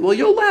reference it, well,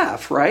 you'll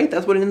laugh, right?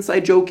 That's what an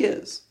inside joke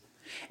is.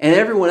 And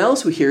everyone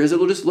else who hears it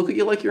will just look at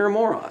you like you're a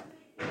moron.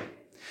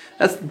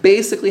 That's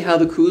basically how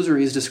the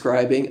Kuzari is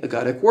describing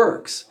Agadic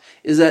works,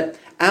 is that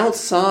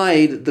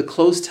outside the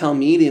close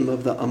Talmidim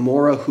of the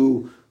Amora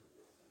who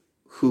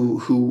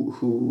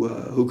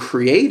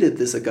created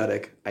this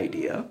Agadic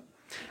idea,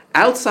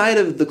 outside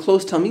of the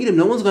close Talmidim,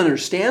 no one's going to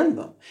understand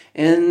them.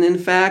 And in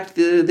fact,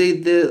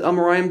 the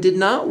Amoraim did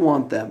not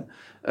want them.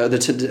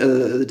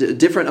 The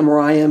different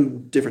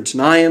Amoraim, different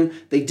Tanaim,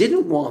 they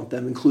didn't want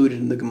them included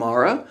in the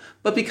Gemara,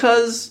 but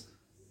because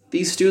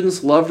these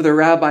students loved their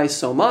rabbis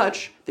so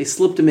much, they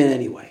slipped them in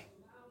anyway.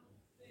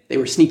 They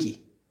were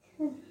sneaky.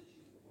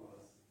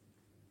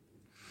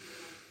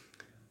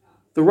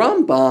 The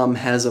Rambam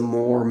has a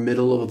more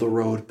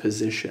middle-of-the-road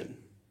position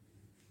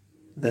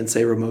than,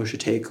 say, Rav Moshe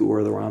Teku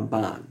or the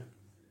Ramban.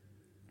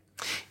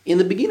 In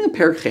the beginning of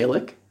Perek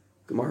Chelek,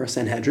 Gemara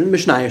Sanhedrin,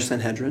 Mishnayos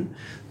Sanhedrin,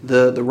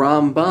 the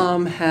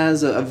Rambam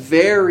has a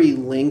very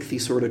lengthy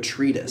sort of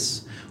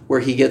treatise where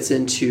he gets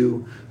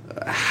into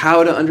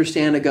how to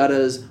understand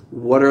Agadas,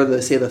 what are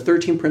the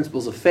 13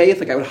 principles of faith.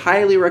 Like, I would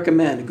highly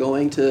recommend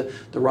going to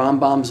the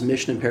Rambam's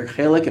Mishnah in Perek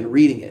Chelek and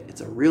reading it. It's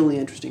a really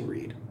interesting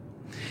read.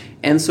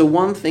 And so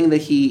one thing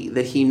that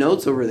he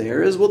notes over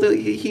there is,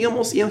 he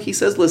almost, he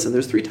says, listen,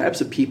 there's three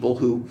types of people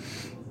who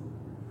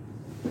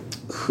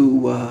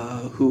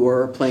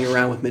are playing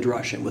around with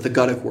Midrashim, with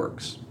Agadic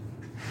works.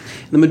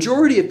 The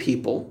majority of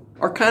people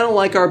are kind of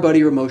like our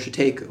buddy Rav Moshe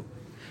Teku.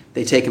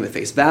 They take him at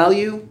face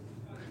value,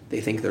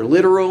 they think they're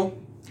literal,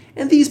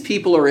 and these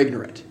people are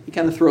ignorant. He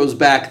kind of throws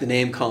back the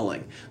name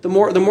calling. The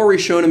more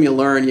Rishonim you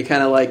learn, you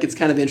kind of it's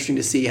kind of interesting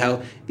to see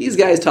how these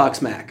guys talk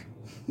smack.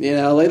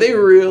 They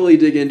really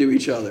dig into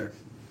each other.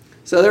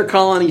 So they're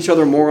calling each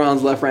other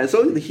morons left, right.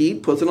 So he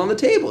puts it on the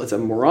table. It's a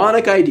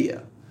moronic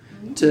idea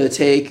to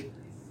take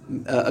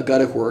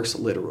Agadic works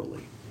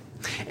literally.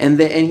 And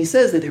he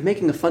says that they're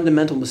making a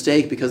fundamental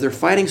mistake because they're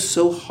fighting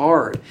so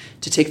hard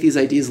to take these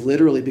ideas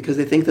literally because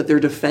they think that they're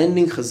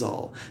defending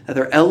Chazal, that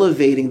they're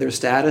elevating their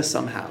status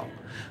somehow.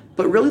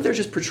 But really they're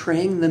just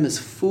portraying them as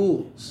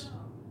fools.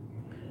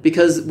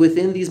 Because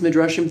within these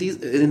midrashim,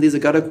 in these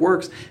Aggadic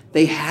works,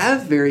 they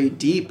have very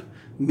deep,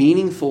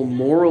 meaningful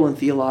moral and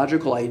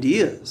theological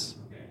ideas.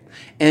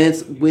 And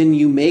it's when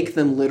you make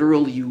them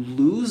literal, you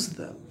lose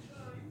them.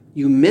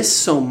 You miss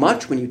so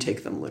much when you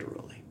take them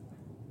literally.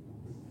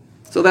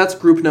 So that's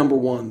group number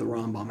one, the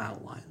Rambam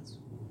outlines.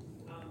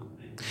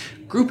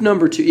 Group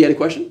number two, you had a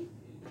question?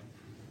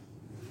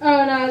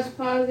 Oh, no, I was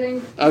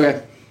pausing.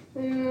 Okay.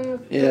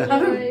 Yeah.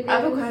 I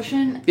have a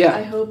question. Yeah.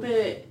 I hope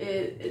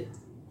it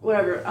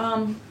whatever.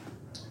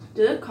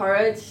 Do the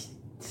Karaites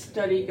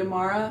study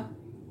Gemara?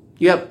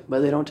 Yep, but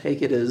they don't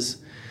take it as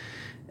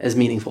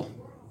meaningful.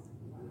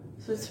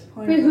 So it's the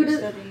point Wait, who of does-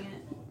 studying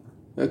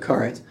it.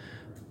 Karaites.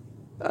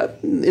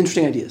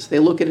 Interesting ideas. They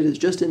look at it as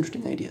just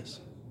interesting ideas.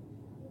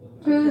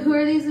 Who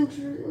are these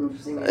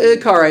interesting?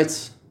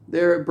 Karaites.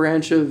 They're a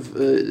branch of,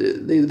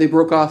 they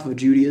broke off of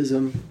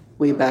Judaism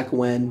way back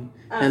when,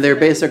 and their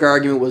basic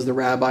argument was the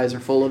rabbis are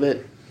full of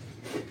it.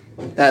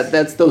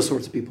 That's those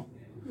sorts of people.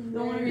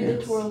 Don't want to read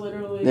the Torah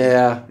literally.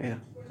 Yeah.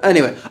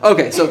 Anyway,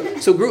 okay, so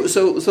that's the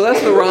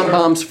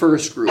Rambam's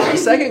first group. The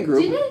second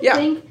group,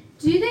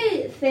 Do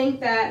they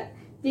think that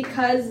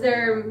because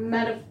they're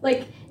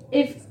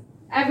if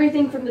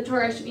everything from the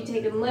Torah should be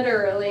taken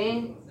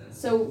literally,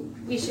 so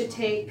we should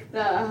take the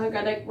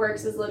Haggadah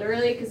works as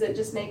literally because it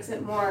just makes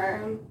it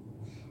more...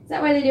 Is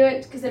that why they do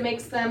it? Because it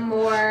makes them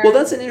more... Well,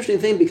 that's an interesting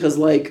thing because,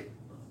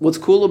 what's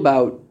cool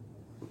about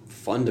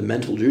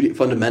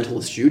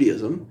fundamentalist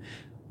Judaism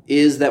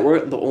is that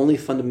we're the only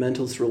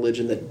fundamentalist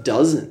religion that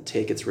doesn't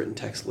take its written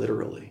text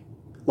literally.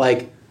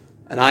 Like,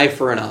 an eye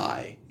for an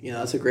eye.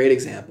 That's a great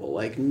example.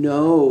 Like,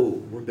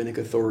 no rabbinic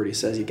authority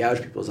says you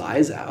gouge people's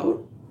eyes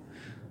out.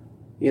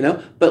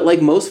 But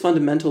like most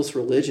fundamentalist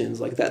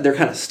religions like that, they're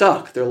kind of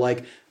stuck. They're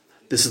like,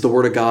 this is the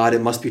word of God, it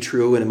must be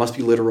true, and it must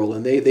be literal.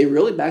 And they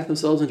really back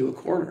themselves into a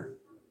corner.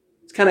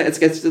 It's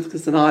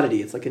an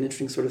oddity. It's like an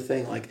interesting sort of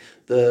thing. Like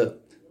the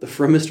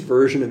Fromist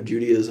version of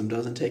Judaism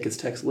doesn't take its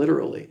text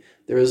literally.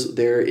 There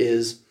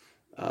is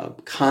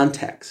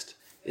context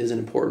is an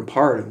important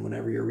part of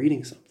whenever you're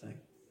reading something.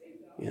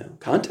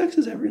 Context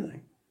is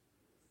everything.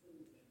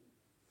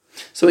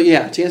 So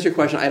yeah, to answer your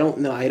question, I don't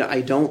know. I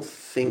don't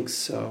think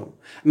so.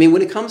 I mean,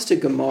 when it comes to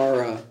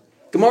Gemara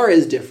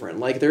is different.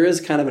 Like there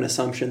is kind of an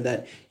assumption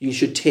that you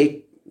should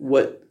take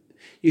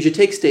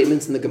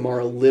statements in the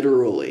Gemara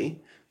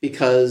literally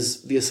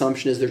because the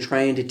assumption is they're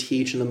trying to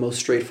teach in the most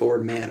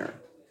straightforward manner.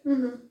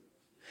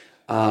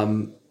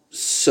 Mm-hmm.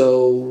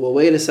 So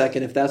wait a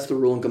second. If that's the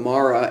rule in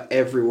Gemara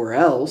everywhere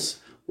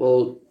else,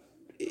 well,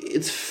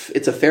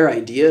 it's a fair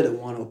idea to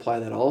want to apply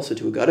that also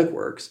to Aggadic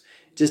works.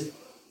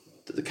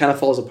 It kind of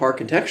falls apart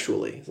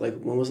contextually.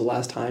 Like, when was the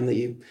last time that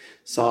you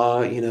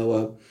saw,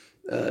 a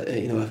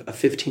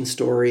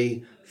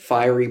 15-story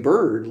fiery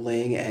bird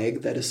laying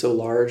egg that is so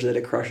large that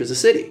it crushes a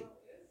city?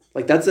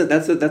 Like, that's one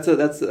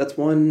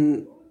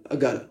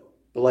Aggadah,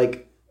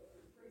 but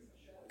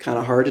kind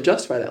of hard to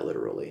justify that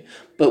literally.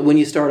 But when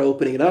you start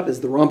opening it up,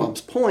 as the Rambam's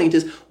point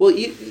is, well,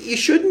 you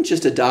shouldn't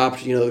just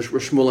adopt,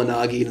 Shmuel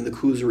Nagid and the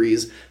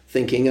Kuzaris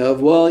thinking of,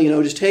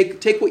 just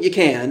take what you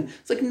can.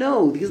 It's like,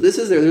 no,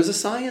 there's a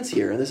science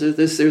here, and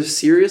there's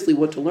seriously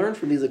what to learn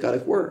from these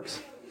Aggadic works.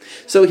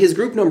 So his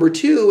group number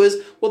two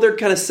is, they're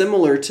kind of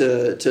similar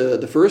to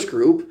the first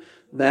group,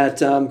 that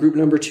group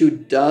number two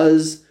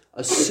does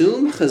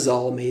assume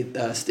Chazal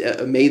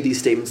made these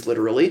statements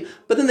literally,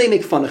 but then they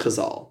make fun of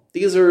Chazal.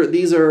 These are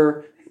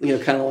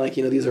kind of like,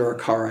 these are our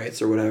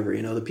Karaites or whatever,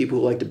 the people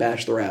who like to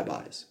bash the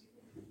rabbis.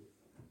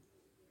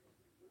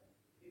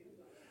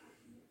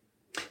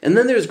 And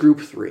then there's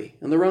group three.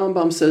 And the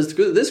Rambam says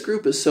this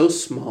group is so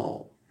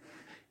small,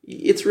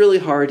 it's really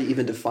hard to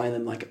even define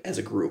them as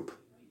a group.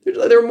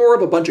 They're more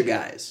of a bunch of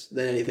guys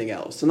than anything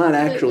else. They're not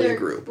actually a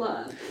group.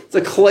 Club. It's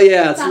a club.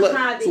 Yeah,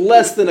 it's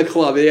less than a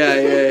club.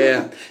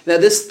 Yeah. Now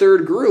this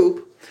third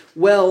group,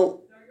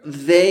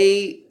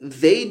 they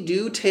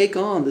do take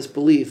on this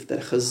belief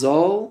that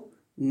Chazal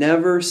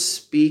never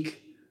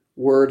speak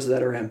words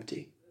that are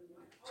empty.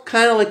 It's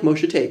kind of like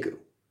Moshe Teku.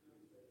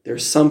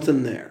 There's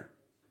something there.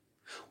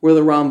 Where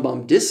the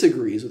Rambam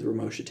disagrees with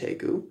Moshe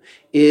Teku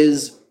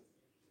is,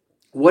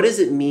 what does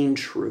it mean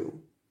true?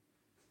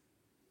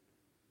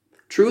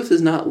 Truth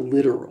is not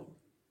literal.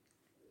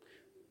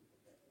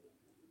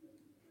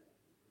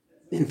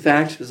 In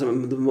fact,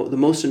 the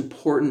most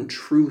important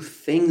true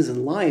things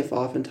in life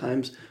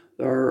oftentimes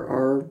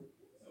are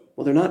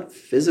they're not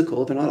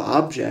physical, they're not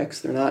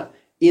objects, they're not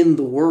in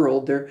the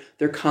world,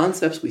 they're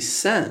concepts we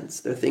sense,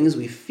 they're things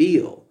we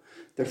feel,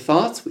 they're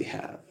thoughts we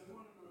have,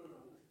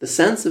 the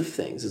sense of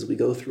things as we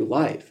go through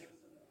life.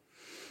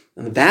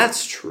 And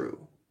that's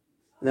true.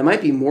 And that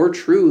might be more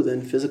true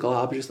than physical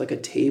objects like a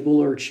table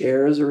or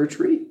chairs or a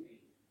tree.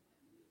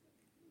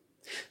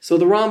 So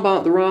the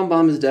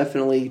Rambam is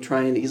definitely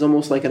he's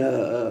almost like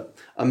a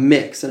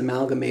mix, an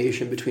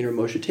amalgamation between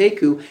Moshe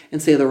Teku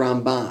and, say, the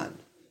Ramban.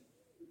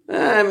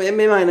 It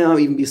might not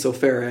even be so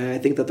fair. I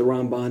think that the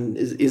Ramban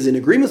is in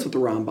agreement with the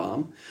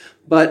Rambam,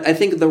 but I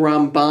think the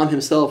Rambam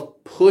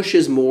himself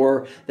pushes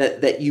more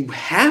that you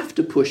have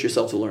to push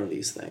yourself to learn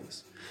these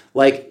things.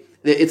 Like,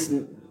 it's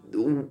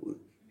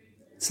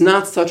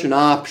not such an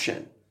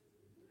option.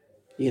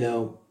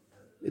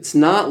 It's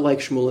not like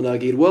Shmuel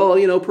Nagid,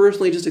 well,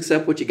 personally just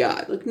accept what you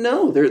got. Like,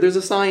 no, there's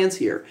a science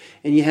here,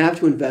 and you have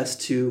to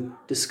invest to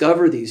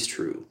discover these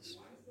truths.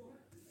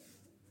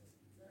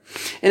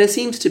 And it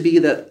seems to be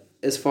that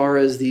as far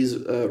as these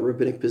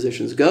rabbinic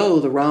positions go,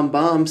 the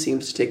Rambam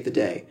seems to take the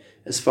day.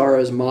 As far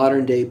as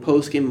modern-day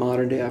poskim,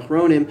 modern-day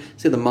achronim,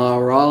 say the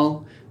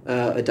Maharal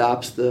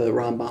adopts the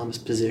Rambam's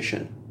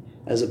position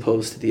as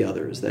opposed to the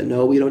others. That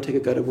no, we don't take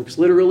Haggadah works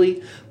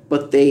literally,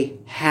 but they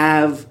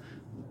have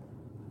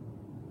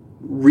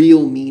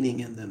real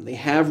meaning in them. They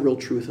have real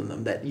truth in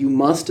them that you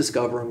must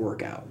discover and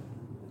work out.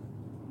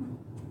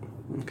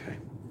 Okay.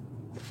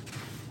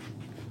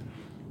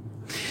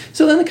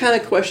 So then the kind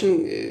of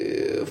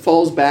question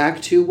falls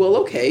back to, well,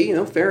 okay,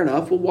 fair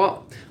enough.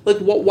 Well,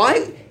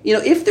 why,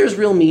 if there's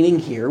real meaning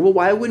here, well,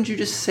 why wouldn't you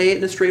just say it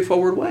in a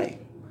straightforward way?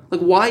 Like,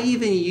 why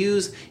even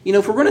use,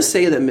 if we're going to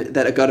say that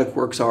Haggadah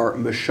works are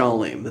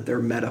mishalim, that they're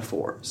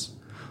metaphors,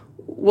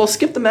 well,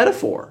 skip the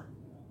metaphor.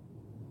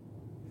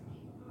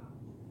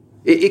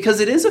 Because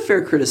it is a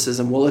fair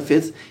criticism. Well,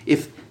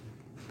 if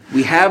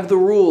we have the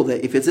rule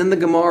that if it's in the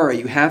Gemara,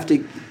 you have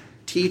to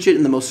teach it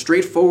in the most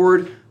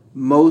straightforward,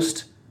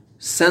 most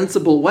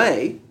sensible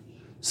way.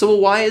 So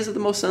why is it the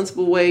most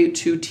sensible way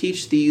to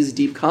teach these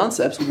deep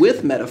concepts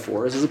with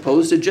metaphors as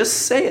opposed to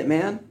just say it,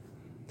 man?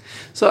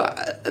 So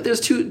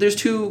there's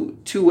two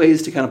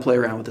ways to kind of play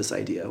around with this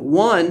idea.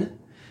 One,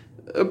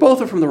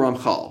 both are from the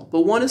Ramchal,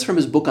 but one is from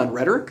his book on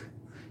rhetoric,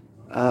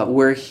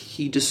 where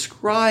he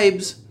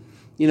describes,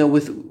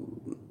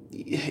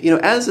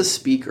 as a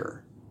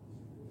speaker,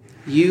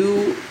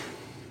 you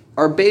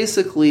are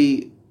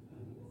basically,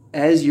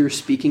 as you're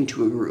speaking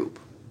to a group,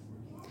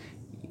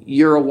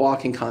 you're a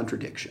walking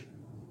contradiction.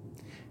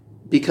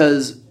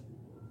 Because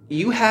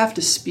you have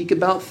to speak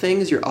about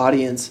things your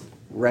audience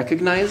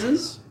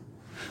recognizes,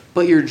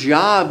 but your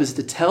job is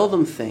to tell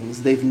them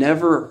things they've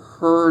never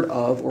heard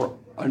of or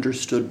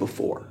understood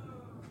before.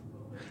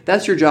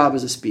 That's your job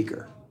as a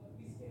speaker.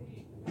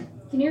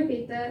 Can you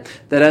repeat that?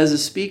 That as a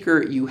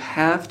speaker, you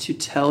have to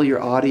tell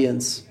your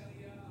audience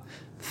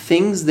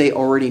things they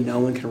already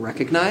know and can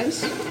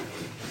recognize,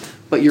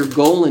 but your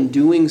goal in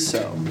doing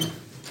so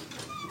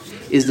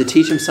is to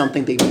teach them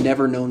something they've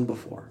never known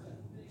before.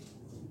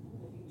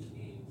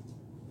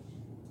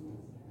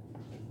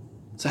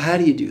 So how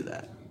do you do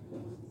that?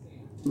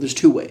 Well, there's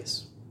two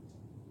ways.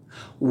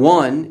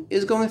 One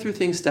is going through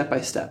things step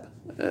by step,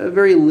 a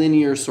very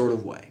linear sort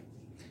of way,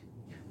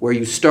 where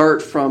you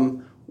start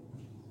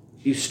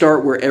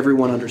where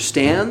everyone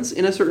understands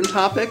in a certain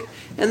topic,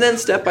 and then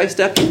step by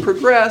step you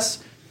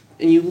progress,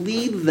 and you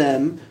lead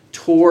them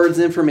towards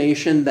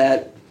information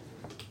that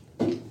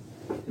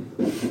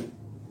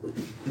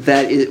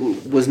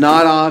it was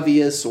not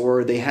obvious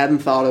or they hadn't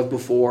thought of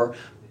before.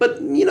 But,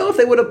 if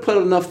they would have put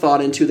enough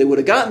thought into, they would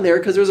have gotten there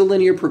because there's a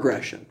linear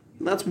progression.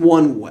 And that's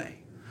one way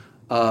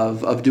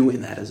of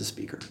doing that as a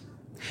speaker.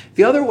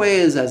 The other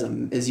way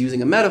is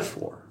using a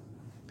metaphor,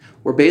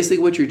 where basically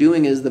what you're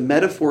doing is the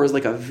metaphor is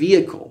like a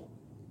vehicle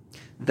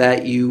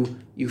that you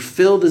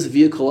fill this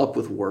vehicle up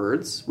with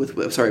words,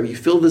 you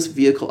fill this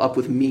vehicle up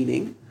with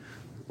meaning,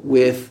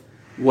 with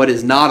what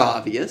is not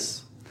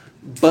obvious,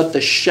 but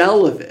the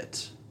shell of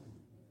it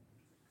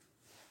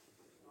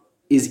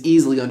is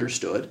easily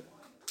understood,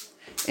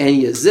 and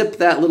you zip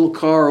that little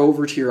car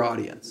over to your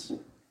audience.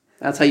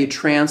 That's how you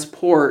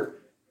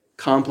transport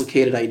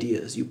complicated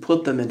ideas. You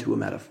put them into a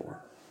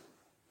metaphor.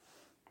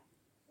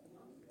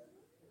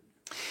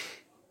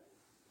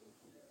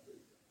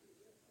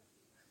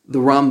 The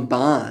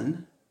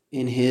Ramban,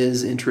 in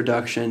his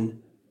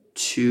introduction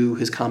to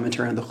his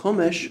commentary on the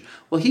Chumash,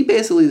 well, he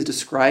basically is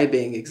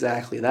describing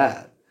exactly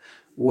that,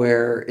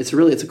 where it's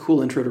a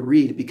cool intro to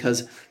read,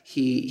 because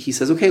he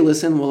says, okay,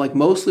 listen, well, like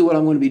mostly what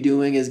I'm going to be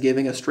doing is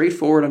giving a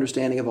straightforward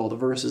understanding of all the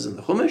verses in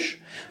the Chumash,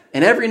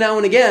 and every now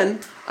and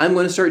again, I'm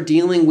going to start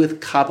dealing with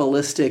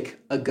Kabbalistic,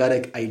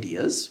 Agadic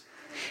ideas,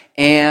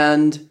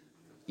 and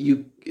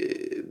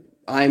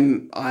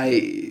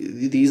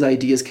these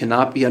ideas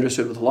cannot be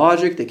understood with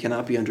logic, they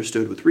cannot be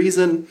understood with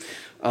reason.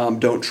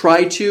 Don't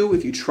try to.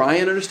 If you try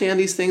and understand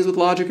these things with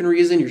logic and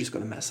reason, you're just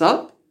going to mess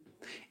up.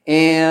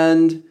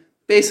 And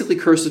basically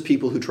curses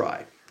people who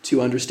try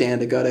to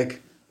understand Agadic,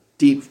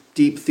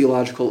 deep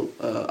theological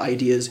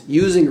ideas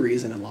using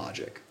reason and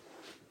logic.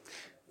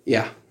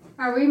 Yeah.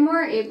 Are we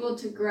more able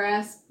to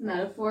grasp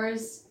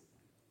metaphors?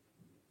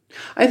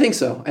 I think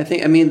so.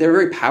 I mean, they're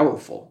very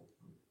powerful.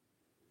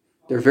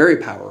 They're very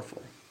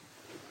powerful.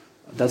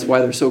 That's why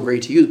they're so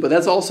great to use. But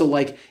that's also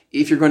like,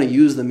 if you're going to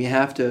use them, you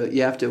have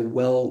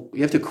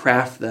to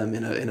craft them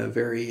in a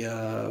very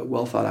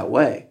well thought out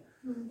way.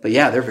 But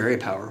yeah, they're very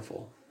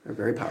powerful. They're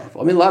very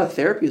powerful. I mean, a lot of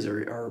therapies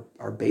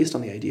are based on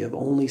the idea of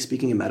only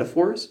speaking in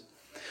metaphors,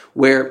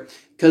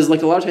 because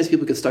like a lot of times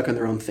people get stuck in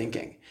their own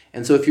thinking,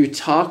 And so if you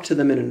talk to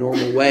them in a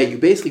normal way, you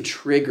basically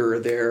trigger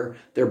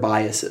their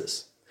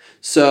biases.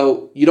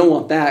 So you don't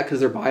want that because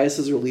their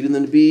biases are leading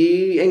them to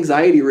be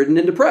anxiety-ridden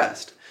and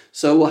depressed.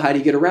 So, well, how do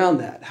you get around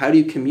that? How do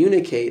you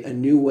communicate a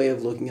new way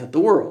of looking at the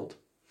world?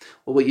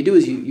 Well, what you do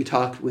is you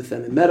talk with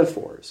them in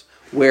metaphors,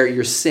 where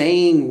you're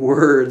saying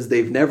words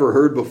they've never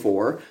heard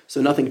before,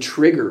 so nothing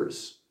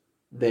triggers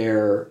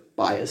their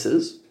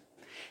biases.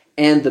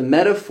 And the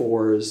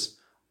metaphors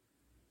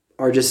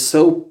are just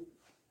so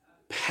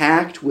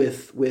packed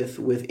with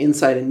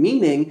insight and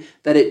meaning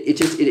that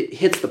it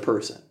hits the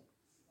person.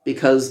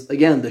 Because,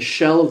 again, the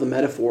shell of the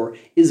metaphor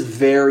is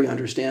very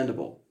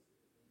understandable.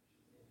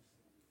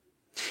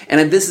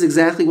 And this is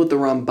exactly what the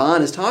Ramban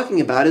is talking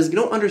about, is you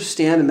don't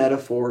understand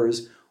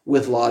metaphors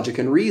with logic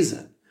and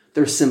reason.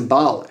 They're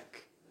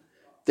symbolic.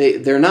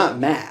 They're not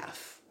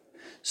math.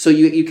 So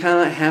you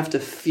kind of have to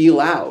feel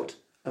out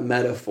a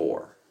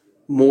metaphor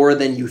more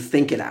than you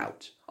think it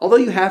out. Although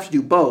you have to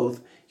do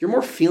both, you're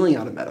more feeling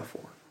out a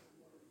metaphor.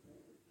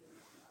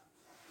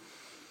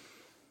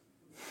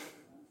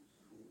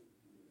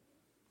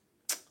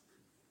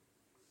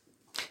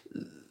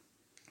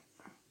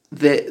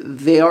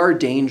 They are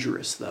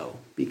dangerous, though,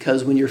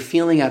 because when you're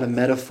feeling out a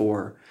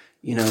metaphor,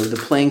 the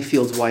playing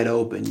field's wide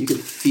open. You could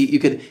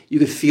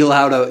feel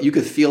out a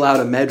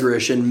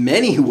medrash in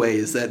many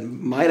ways that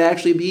might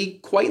actually be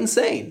quite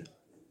insane.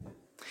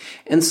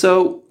 And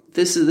so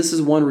this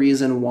is one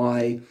reason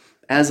why,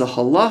 as a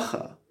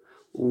halacha,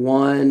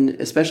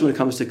 especially when it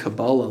comes to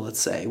Kabbalah, let's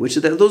say, those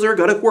are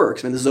Aggadic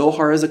works. I mean, the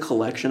Zohar is a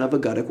collection of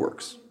Aggadic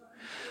works.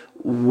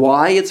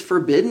 Why it's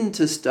forbidden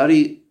to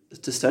study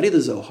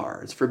the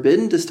Zohar, it's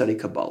forbidden to study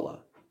Kabbalah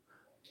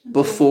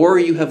before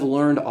you have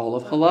learned all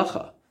of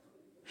halacha.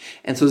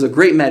 And so there's a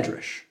great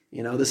medrash.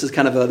 This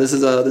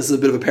is a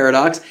bit of a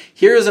paradox.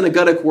 Here's an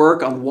Aggadic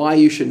work on why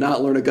you should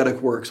not learn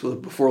Aggadic works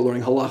before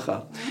learning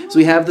halacha. So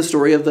we have the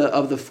story of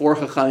the four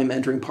Chachamim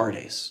entering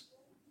Pardes.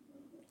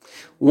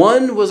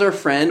 One was our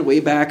friend way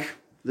back at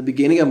the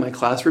beginning of my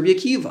class, Rabbi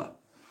Akiva,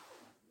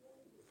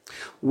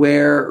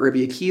 where Rabbi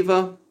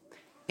Akiva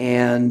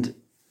and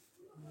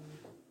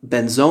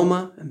Ben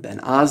Zoma and Ben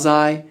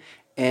Azai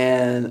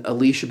and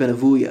Elisha ben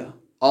Avuya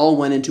all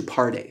went into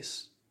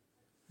Pardes,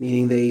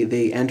 meaning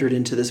they entered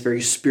into this very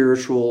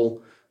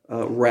spiritual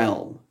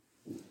realm.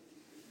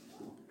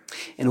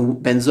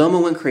 And Ben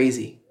Zoma went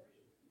crazy.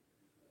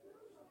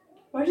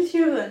 Why did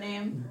you have that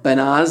name? Ben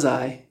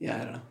Azai, I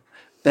don't know.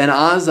 Ben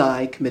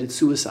Azai committed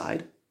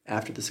suicide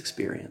after this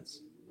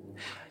experience.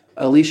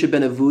 Elisha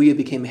ben Avuya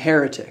became a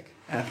heretic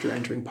after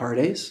entering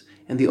Pardes,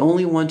 and the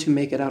only one to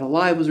make it out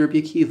alive was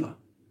Rabbi Akiva.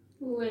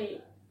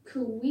 Wait,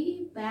 could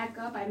we back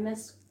up? I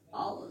missed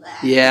all of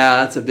that. Yeah,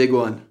 that's a big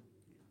one.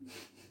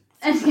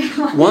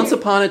 Once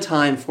upon a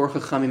time, four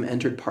Chachamim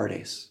entered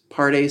Pardes.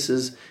 Pardes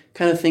is,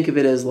 kind of think of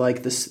it as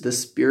like the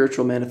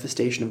spiritual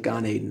manifestation of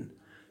Gan Eden.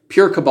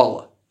 Pure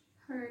Kabbalah.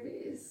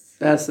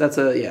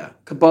 Pardes.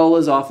 Kabbalah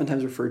is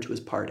oftentimes referred to as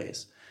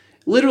Pardes.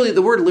 Literally,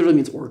 the word literally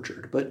means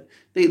orchard, but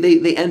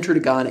they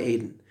entered Gan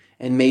Eden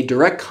and made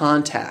direct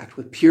contact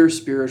with pure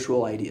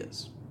spiritual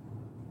ideas.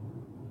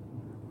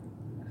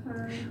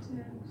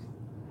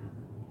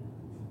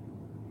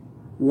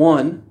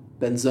 One,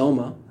 Ben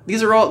Zoma.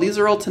 These are all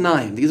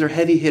Tanaim. These are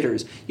heavy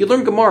hitters. You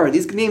learn Gemara.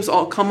 These names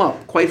all come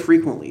up quite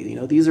frequently.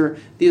 These are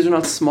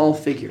not small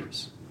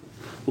figures.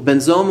 Well, Ben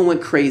Zoma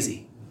went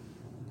crazy.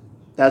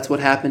 That's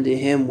what happened to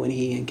him when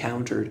he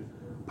encountered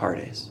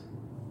Pardes.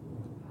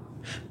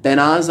 Ben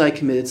Azai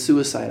committed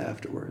suicide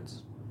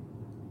afterwards.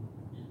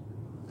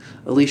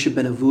 Elisha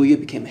ben Avuya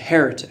became a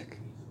heretic.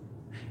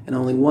 And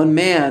only one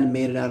man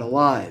made it out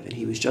alive, and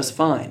he was just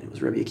fine. It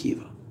was Rabbi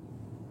Akiva.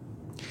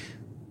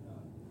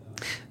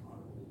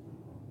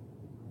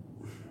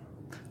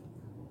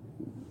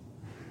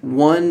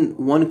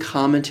 One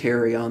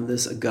commentary on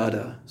this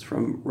Agada is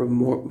from Rav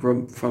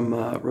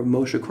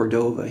Moshe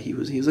Cordova. He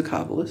was a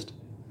Kabbalist.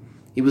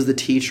 He was the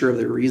teacher of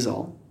the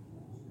Rizal,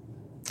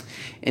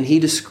 and he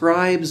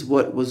describes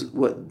what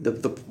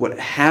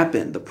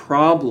happened. The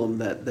problem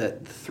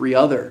that three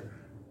other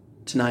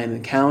Tanaim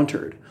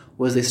encountered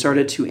was they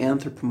started to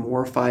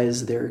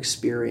anthropomorphize their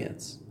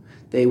experience.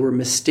 They were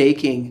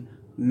mistaking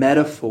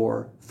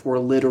metaphor for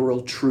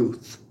literal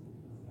truth.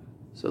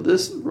 So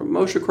this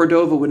Moshe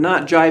Cordova would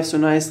not jive so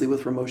nicely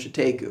with Ramosha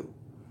Teku.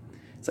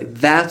 It's like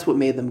that's what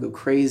made them go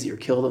crazy or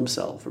kill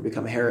themselves or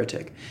become a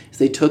heretic. Is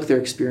they took their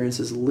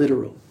experiences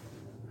literal.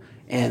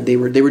 And they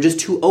were just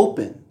too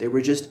open. They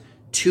were just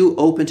too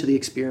open to the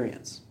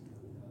experience.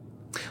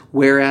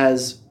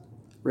 Whereas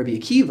Rabbi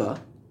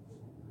Akiva,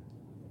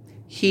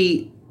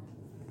 he,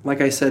 like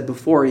I said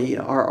before,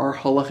 our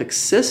halachic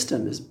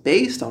system is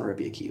based on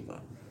Rabbi Akiva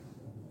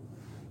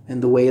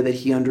and the way that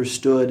he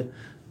understood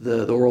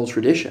the oral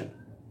tradition.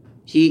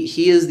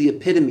 He is the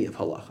epitome of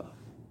halacha.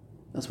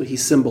 That's what he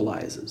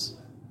symbolizes.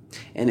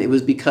 And it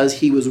was because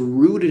he was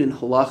rooted in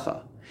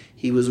halacha.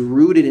 He was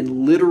rooted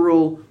in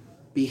literal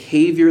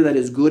behavior that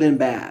is good and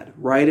bad,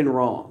 right and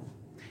wrong,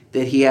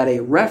 that he had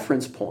a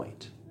reference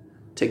point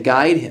to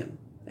guide him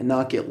and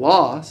not get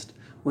lost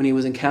when he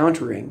was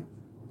encountering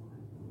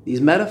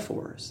these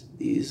metaphors,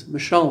 these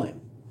mashalim,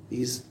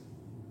 these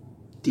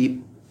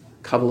deep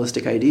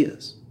Kabbalistic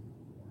ideas.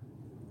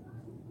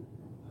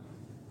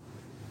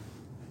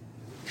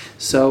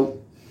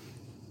 So,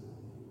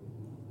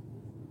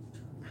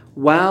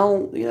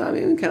 while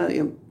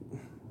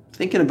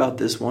thinking about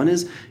this one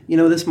is,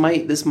 this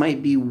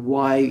might be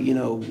why,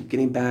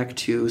 getting back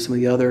to some of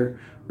the other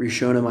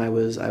Rishonim I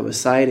was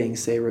citing,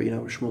 say,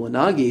 Shmuel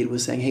Nagid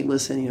was saying, hey,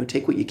 listen,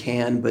 take what you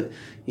can, but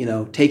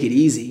take it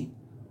easy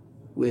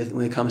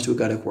when it comes to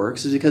Haggadah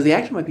works, is because the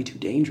action might be too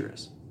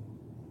dangerous.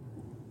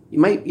 You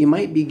might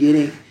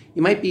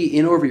be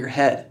in over your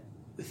head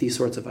with these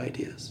sorts of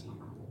ideas.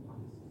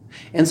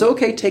 And so,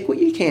 okay, take what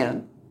you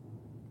can,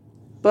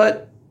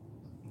 but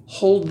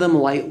hold them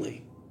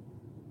lightly.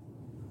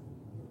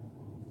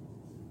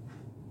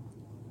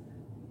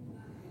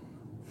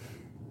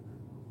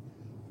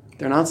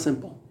 They're not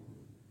simple.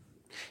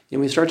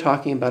 We start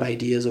talking about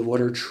ideas of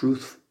what is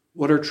truth,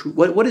 what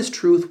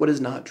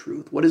is not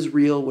truth, what is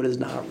real, what is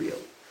not real.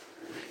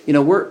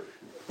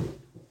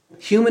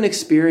 Human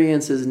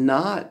experience is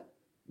not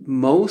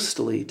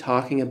mostly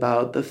talking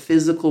about the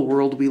physical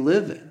world we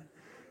live in.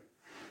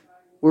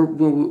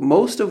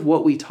 Most of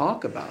what we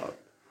talk about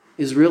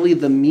is really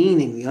the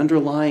meaning, the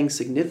underlying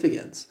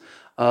significance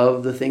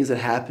of the things that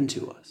happen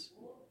to us.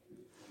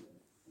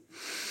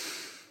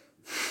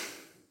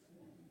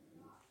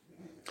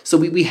 So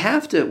we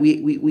have to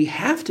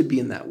be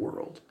in that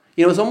world.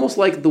 It's almost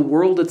like the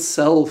world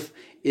itself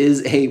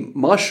is a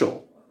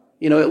mushal.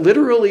 It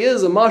literally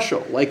is a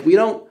mushal. Like, we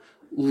don't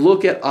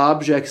look at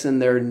objects in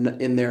their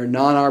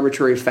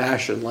non-arbitrary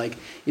fashion. Like,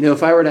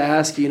 if I were to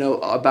ask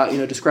about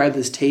describe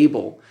this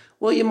table,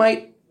 well, you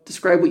might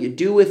describe what you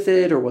do with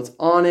it or what's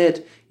on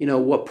it,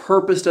 what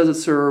purpose does it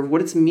serve, what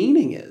its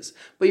meaning is.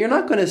 But you're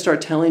not going to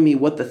start telling me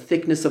what the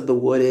thickness of the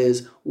wood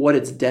is, what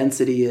its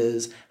density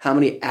is, how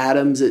many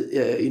atoms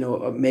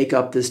it make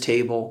up this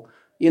table.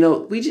 We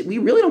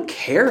really don't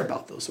care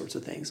about those sorts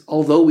of things,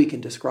 although we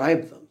can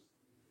describe them.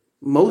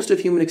 Most of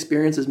human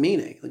experience is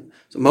meaning.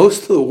 So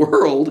most of the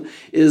world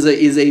is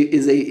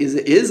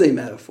a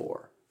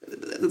metaphor.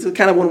 That's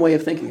kind of one way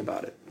of thinking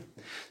about it.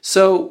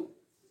 So,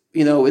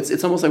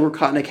 it's almost like we're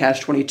caught in a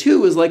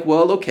catch-22 is like,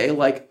 well, okay,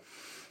 like,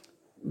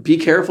 be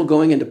careful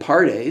going into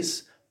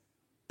pardes,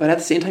 but at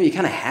the same time, you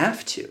kind of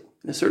have to.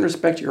 In a certain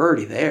respect, you're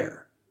already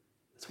there.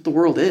 That's what the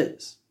world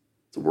is.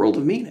 It's a world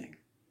of meaning.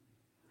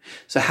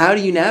 So how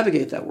do you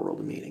navigate that world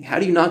of meaning? How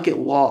do you not get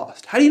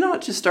lost? How do you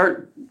not just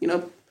start,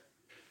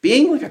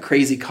 being like a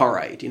crazy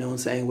Karaite, and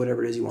saying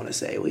whatever it is you want to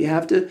say? Well, you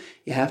have to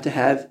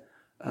have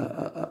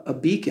a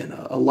beacon,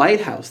 a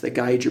lighthouse that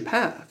guides your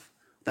path.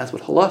 That's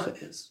what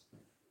halacha is.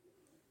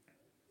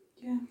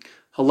 Yeah.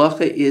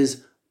 Halacha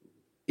is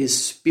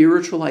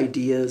spiritual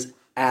ideas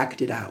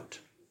acted out.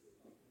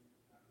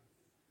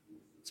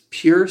 It's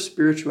pure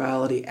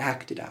spirituality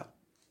acted out.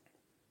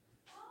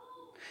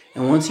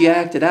 And once you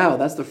act it out,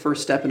 that's the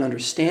first step in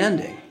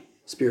understanding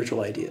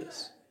spiritual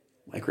ideas,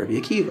 like Rabbi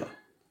Akiva.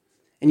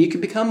 And you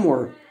can become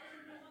more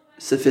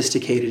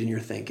sophisticated in your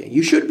thinking.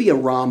 You should be a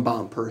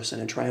Rambam person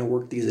and try and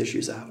work these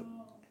issues out.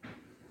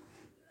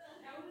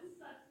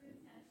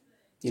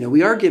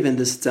 We are given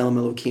this Tzelem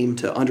Elokim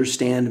to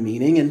understand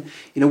meaning, and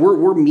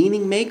we're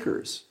meaning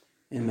makers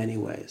in many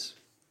ways.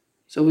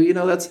 So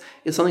it's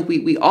something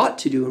we ought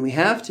to do and we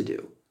have to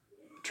do.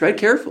 Tread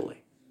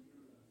carefully.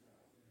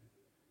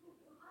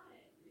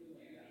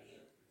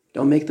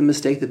 Don't make the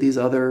mistake that these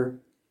other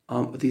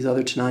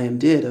Tanaim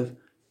did of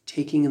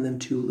taking them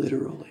too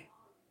literally.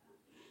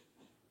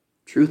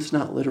 Truth's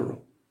not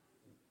literal.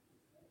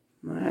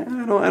 I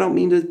don't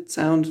mean to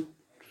sound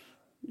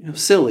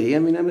silly. I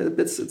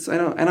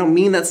don't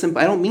mean that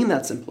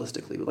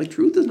simplistically. But like,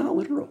 truth is not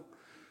literal.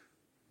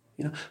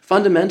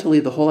 Fundamentally,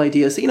 the whole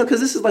idea is,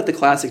 because this is like the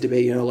classic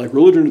debate, like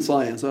religion and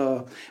science.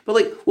 But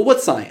like, well,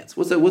 what's science?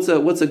 What's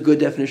a good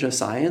definition of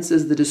science?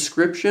 Is the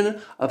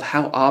description of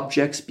how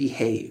objects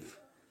behave.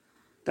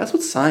 That's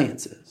what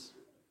science is.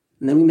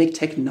 And then we make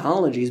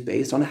technologies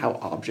based on how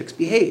objects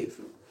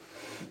behave.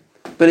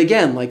 But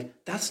again, like,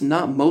 that's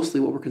not mostly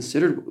what we're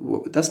concerned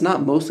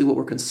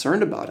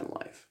about in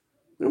life.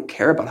 We don't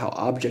care about how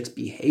objects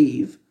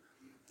behave.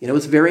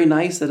 It's very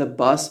nice that a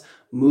bus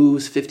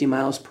moves 50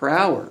 miles per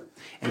hour.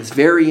 And it's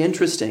very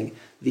interesting,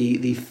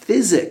 the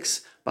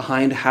physics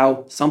behind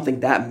how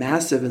something that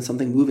massive and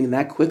something moving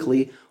that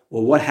quickly,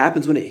 well, what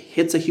happens when it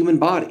hits a human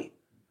body?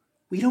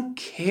 We don't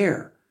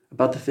care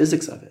about the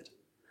physics of it.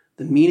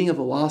 The meaning of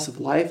the loss of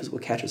life is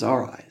what catches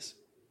our eyes.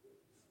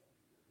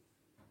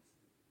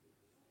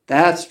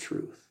 That's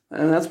truth.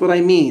 And that's what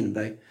I mean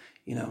by,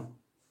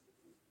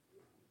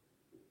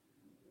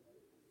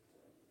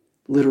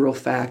 literal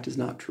fact is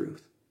not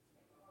truth.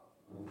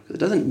 Because it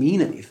doesn't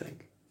mean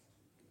anything.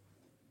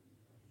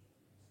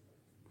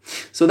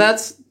 So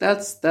that's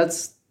That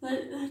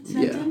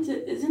sentence,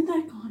 isn't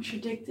that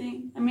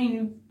contradicting? I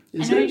mean,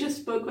 Is I know it? you just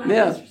spoke about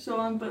Yeah. this for so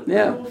long, but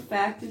Yeah. literal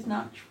fact is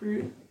not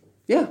truth.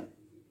 Yeah.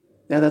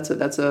 Yeah,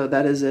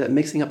 that is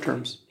mixing up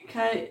terms.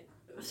 Okay,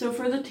 so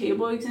for the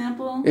table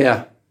example,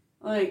 Yeah.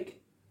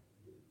 like,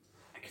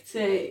 I could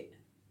say,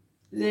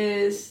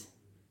 this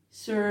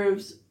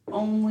serves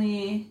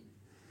only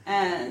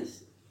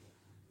as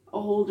a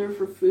holder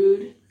for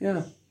food.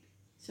 Yeah.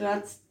 So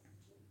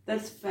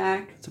that's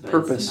fact. It's a but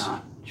purpose. It's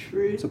not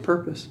truth. It's a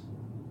purpose.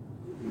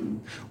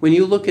 When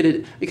you look at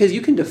it, because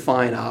you can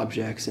define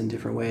objects in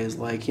different ways,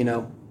 like,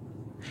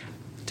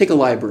 take a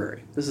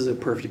library. This is a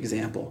perfect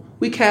example.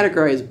 We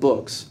categorize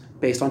books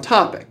based on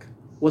topic.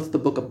 What's the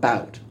book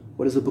about?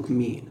 What does the book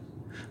mean?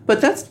 But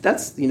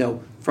that's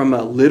from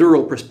a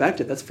literal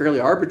perspective, that's fairly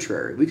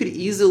arbitrary. We could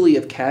easily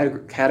have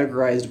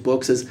categorized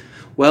books as,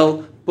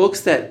 well,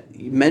 books that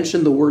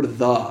mention the word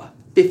the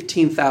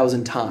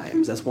 15,000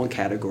 times. That's one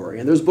category.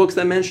 And there's books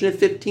that mention it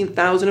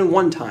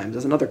 15,001 times.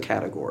 That's another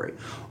category.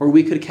 Or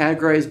we could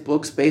categorize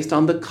books based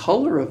on the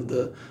color of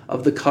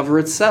the cover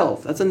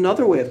itself. That's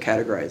another way of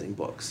categorizing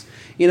books.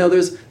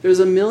 There's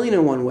a million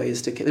and one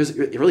ways there's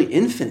a really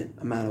infinite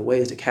amount of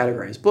ways to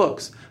categorize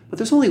books, but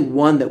there's only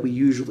one that we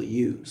usually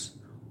use.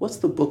 What's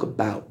the book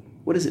about?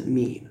 What does it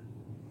mean?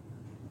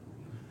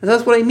 And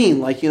that's what I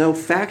mean.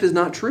 Fact is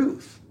not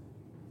truth.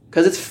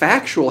 Because it's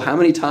factual how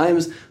many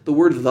times the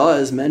word the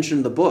is mentioned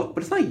in the book,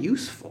 but it's not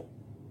useful.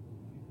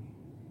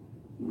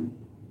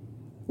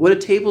 What a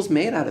table's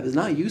made out of is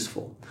not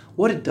useful.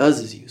 What it does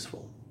is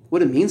useful.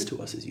 What it means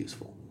to us is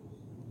useful.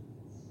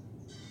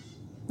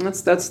 And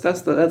that's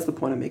the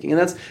point I'm making.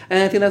 And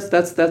I think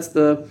that's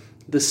the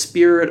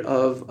spirit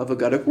of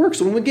agadic work.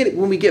 So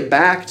when we get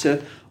back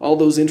to all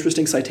those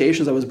interesting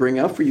citations I was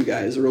bringing up for you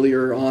guys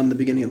earlier on the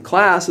beginning of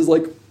class, is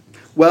like,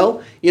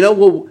 the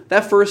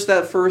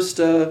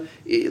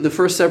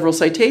first several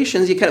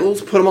citations, we'll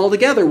put them all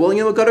together. Well,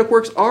 agadic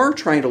works are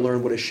trying to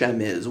learn what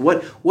Hashem is.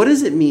 What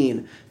does it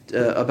mean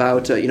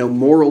about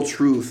moral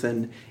truth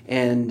and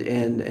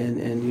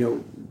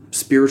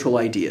spiritual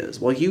ideas?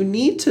 Well, you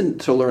need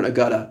to learn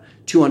Agada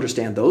to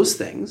understand those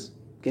things.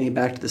 Getting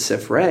back to the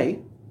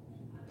Sifrei.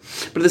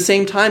 But at the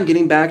same time,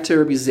 getting back to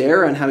Rabbi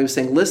Zera and how he was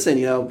saying,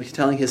 listen,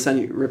 telling his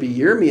son Rabbi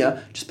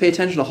Yirmiyah, just pay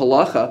attention to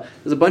halacha.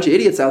 There's a bunch of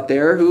idiots out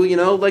there who,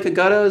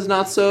 Agada is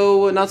not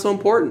so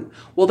important.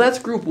 Well, that's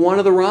group 1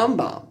 of the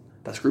Rambam.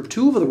 That's group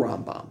 2 of the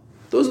Rambam.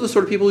 Those are the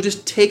sort of people who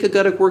just take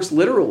Agadic works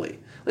literally.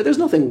 There's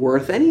nothing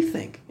worth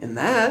anything in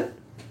that.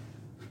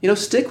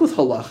 Stick with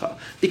halacha.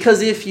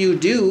 Because if you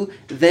do,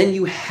 then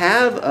you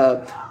have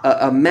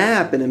a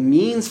map and a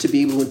means to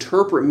be able to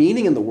interpret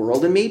meaning in the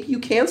world, and maybe you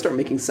can start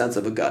making sense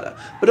of Agada.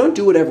 But don't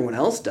do what everyone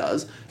else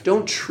does.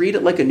 Don't treat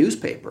it like a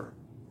newspaper.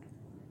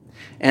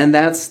 And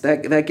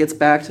that gets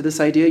back to this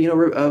idea,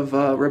 of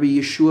Rabbi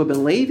Yeshua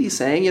ben Levi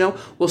saying,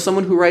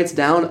 someone who writes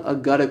down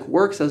Agadic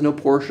works has no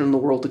portion in the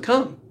world to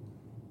come.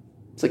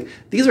 It's like,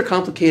 these are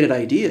complicated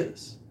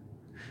ideas.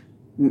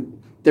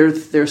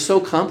 They're so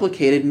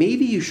complicated,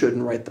 maybe you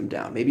shouldn't write them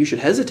down. Maybe you should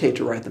hesitate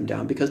to write them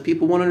down because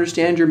people won't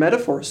understand your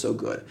metaphors so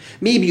good.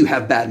 Maybe you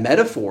have bad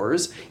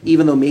metaphors,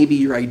 even though maybe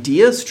your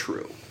idea is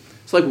true.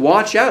 So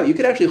watch out. You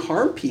could actually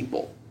harm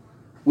people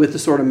with the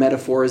sort of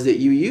metaphors that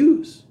you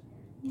use.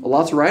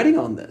 Lots of writing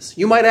on this.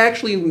 You might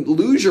actually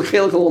lose your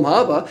Chelik Olam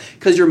Haba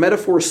because your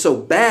metaphor is so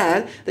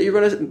bad that you're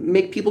going to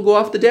make people go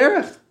off the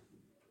derech.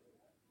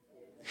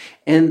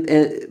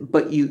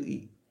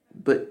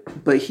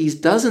 But he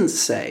doesn't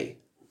say,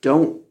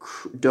 don't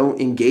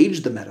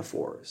engage the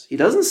metaphors. He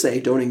doesn't say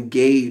don't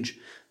engage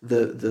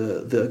the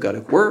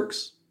Agadic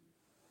works.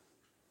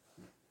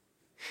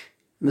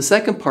 And the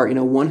second part,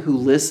 one who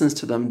listens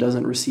to them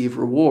doesn't receive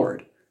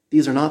reward.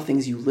 These are not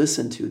things you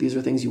listen to. These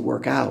are things you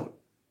work out.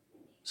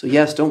 So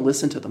yes, don't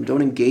listen to them.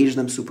 Don't engage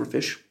them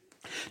superficially.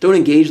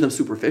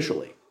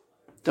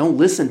 Don't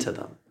listen to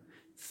them.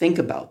 Think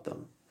about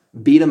them.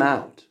 Beat them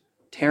out.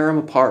 Tear them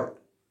apart.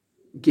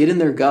 Get in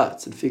their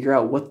guts and figure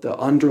out what the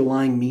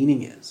underlying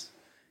meaning is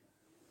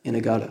in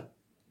Agada.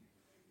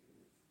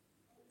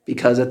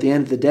 Because at the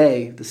end of the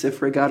day, the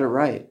Sifrei got it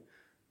right.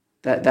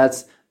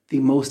 That's the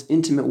most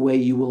intimate way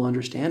you will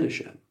understand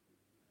Hashem.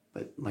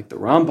 But like the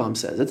Rambam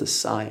says, it's a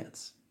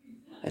science.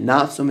 And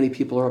not so many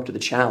people are up to the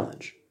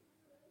challenge.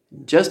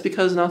 Just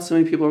because not so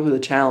many people are up to the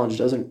challenge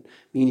doesn't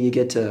mean you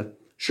get to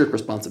shirk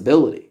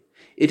responsibility.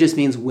 It just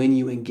means when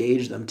you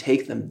engage them,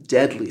 take them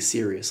deadly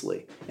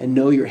seriously and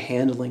know you're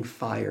handling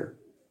fire.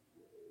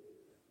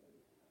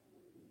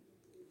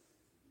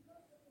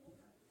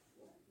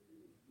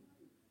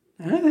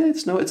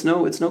 It's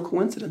no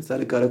coincidence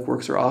that Agadic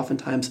works are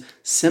oftentimes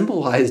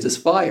symbolized as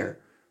fire.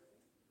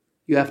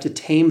 You have to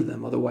tame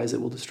them, otherwise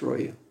it will destroy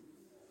you.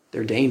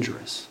 They're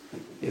dangerous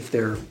if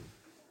they're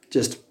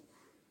just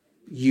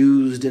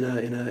used in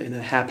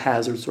a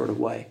haphazard sort of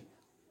way.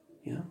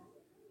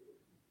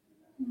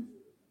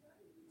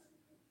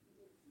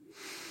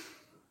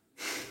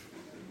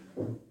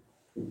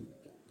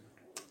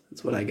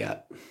 That's what I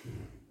got.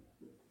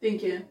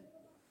 Thank you.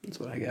 That's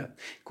what I got.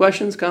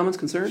 Questions, comments,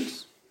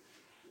 concerns?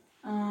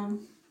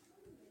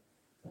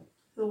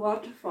 The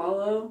lot to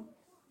follow.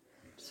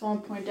 Just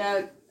want to point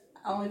out,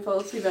 I only fell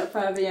asleep at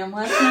 5 a.m.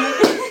 last night.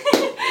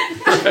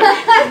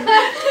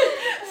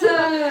 So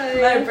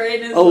my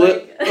brain is a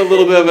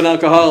little bit of an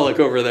alcoholic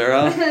over there,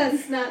 huh?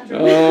 That's not true.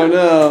 Oh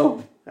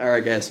no! All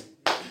right, guys.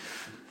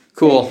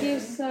 Cool. Thank you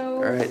so.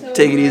 All right, so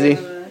take it easy.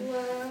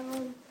 much.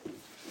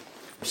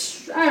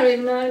 I don't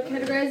even know how to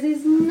categorize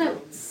these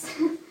notes.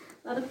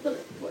 A lot of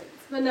bullet points.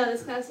 But no,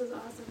 this class was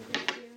awesome.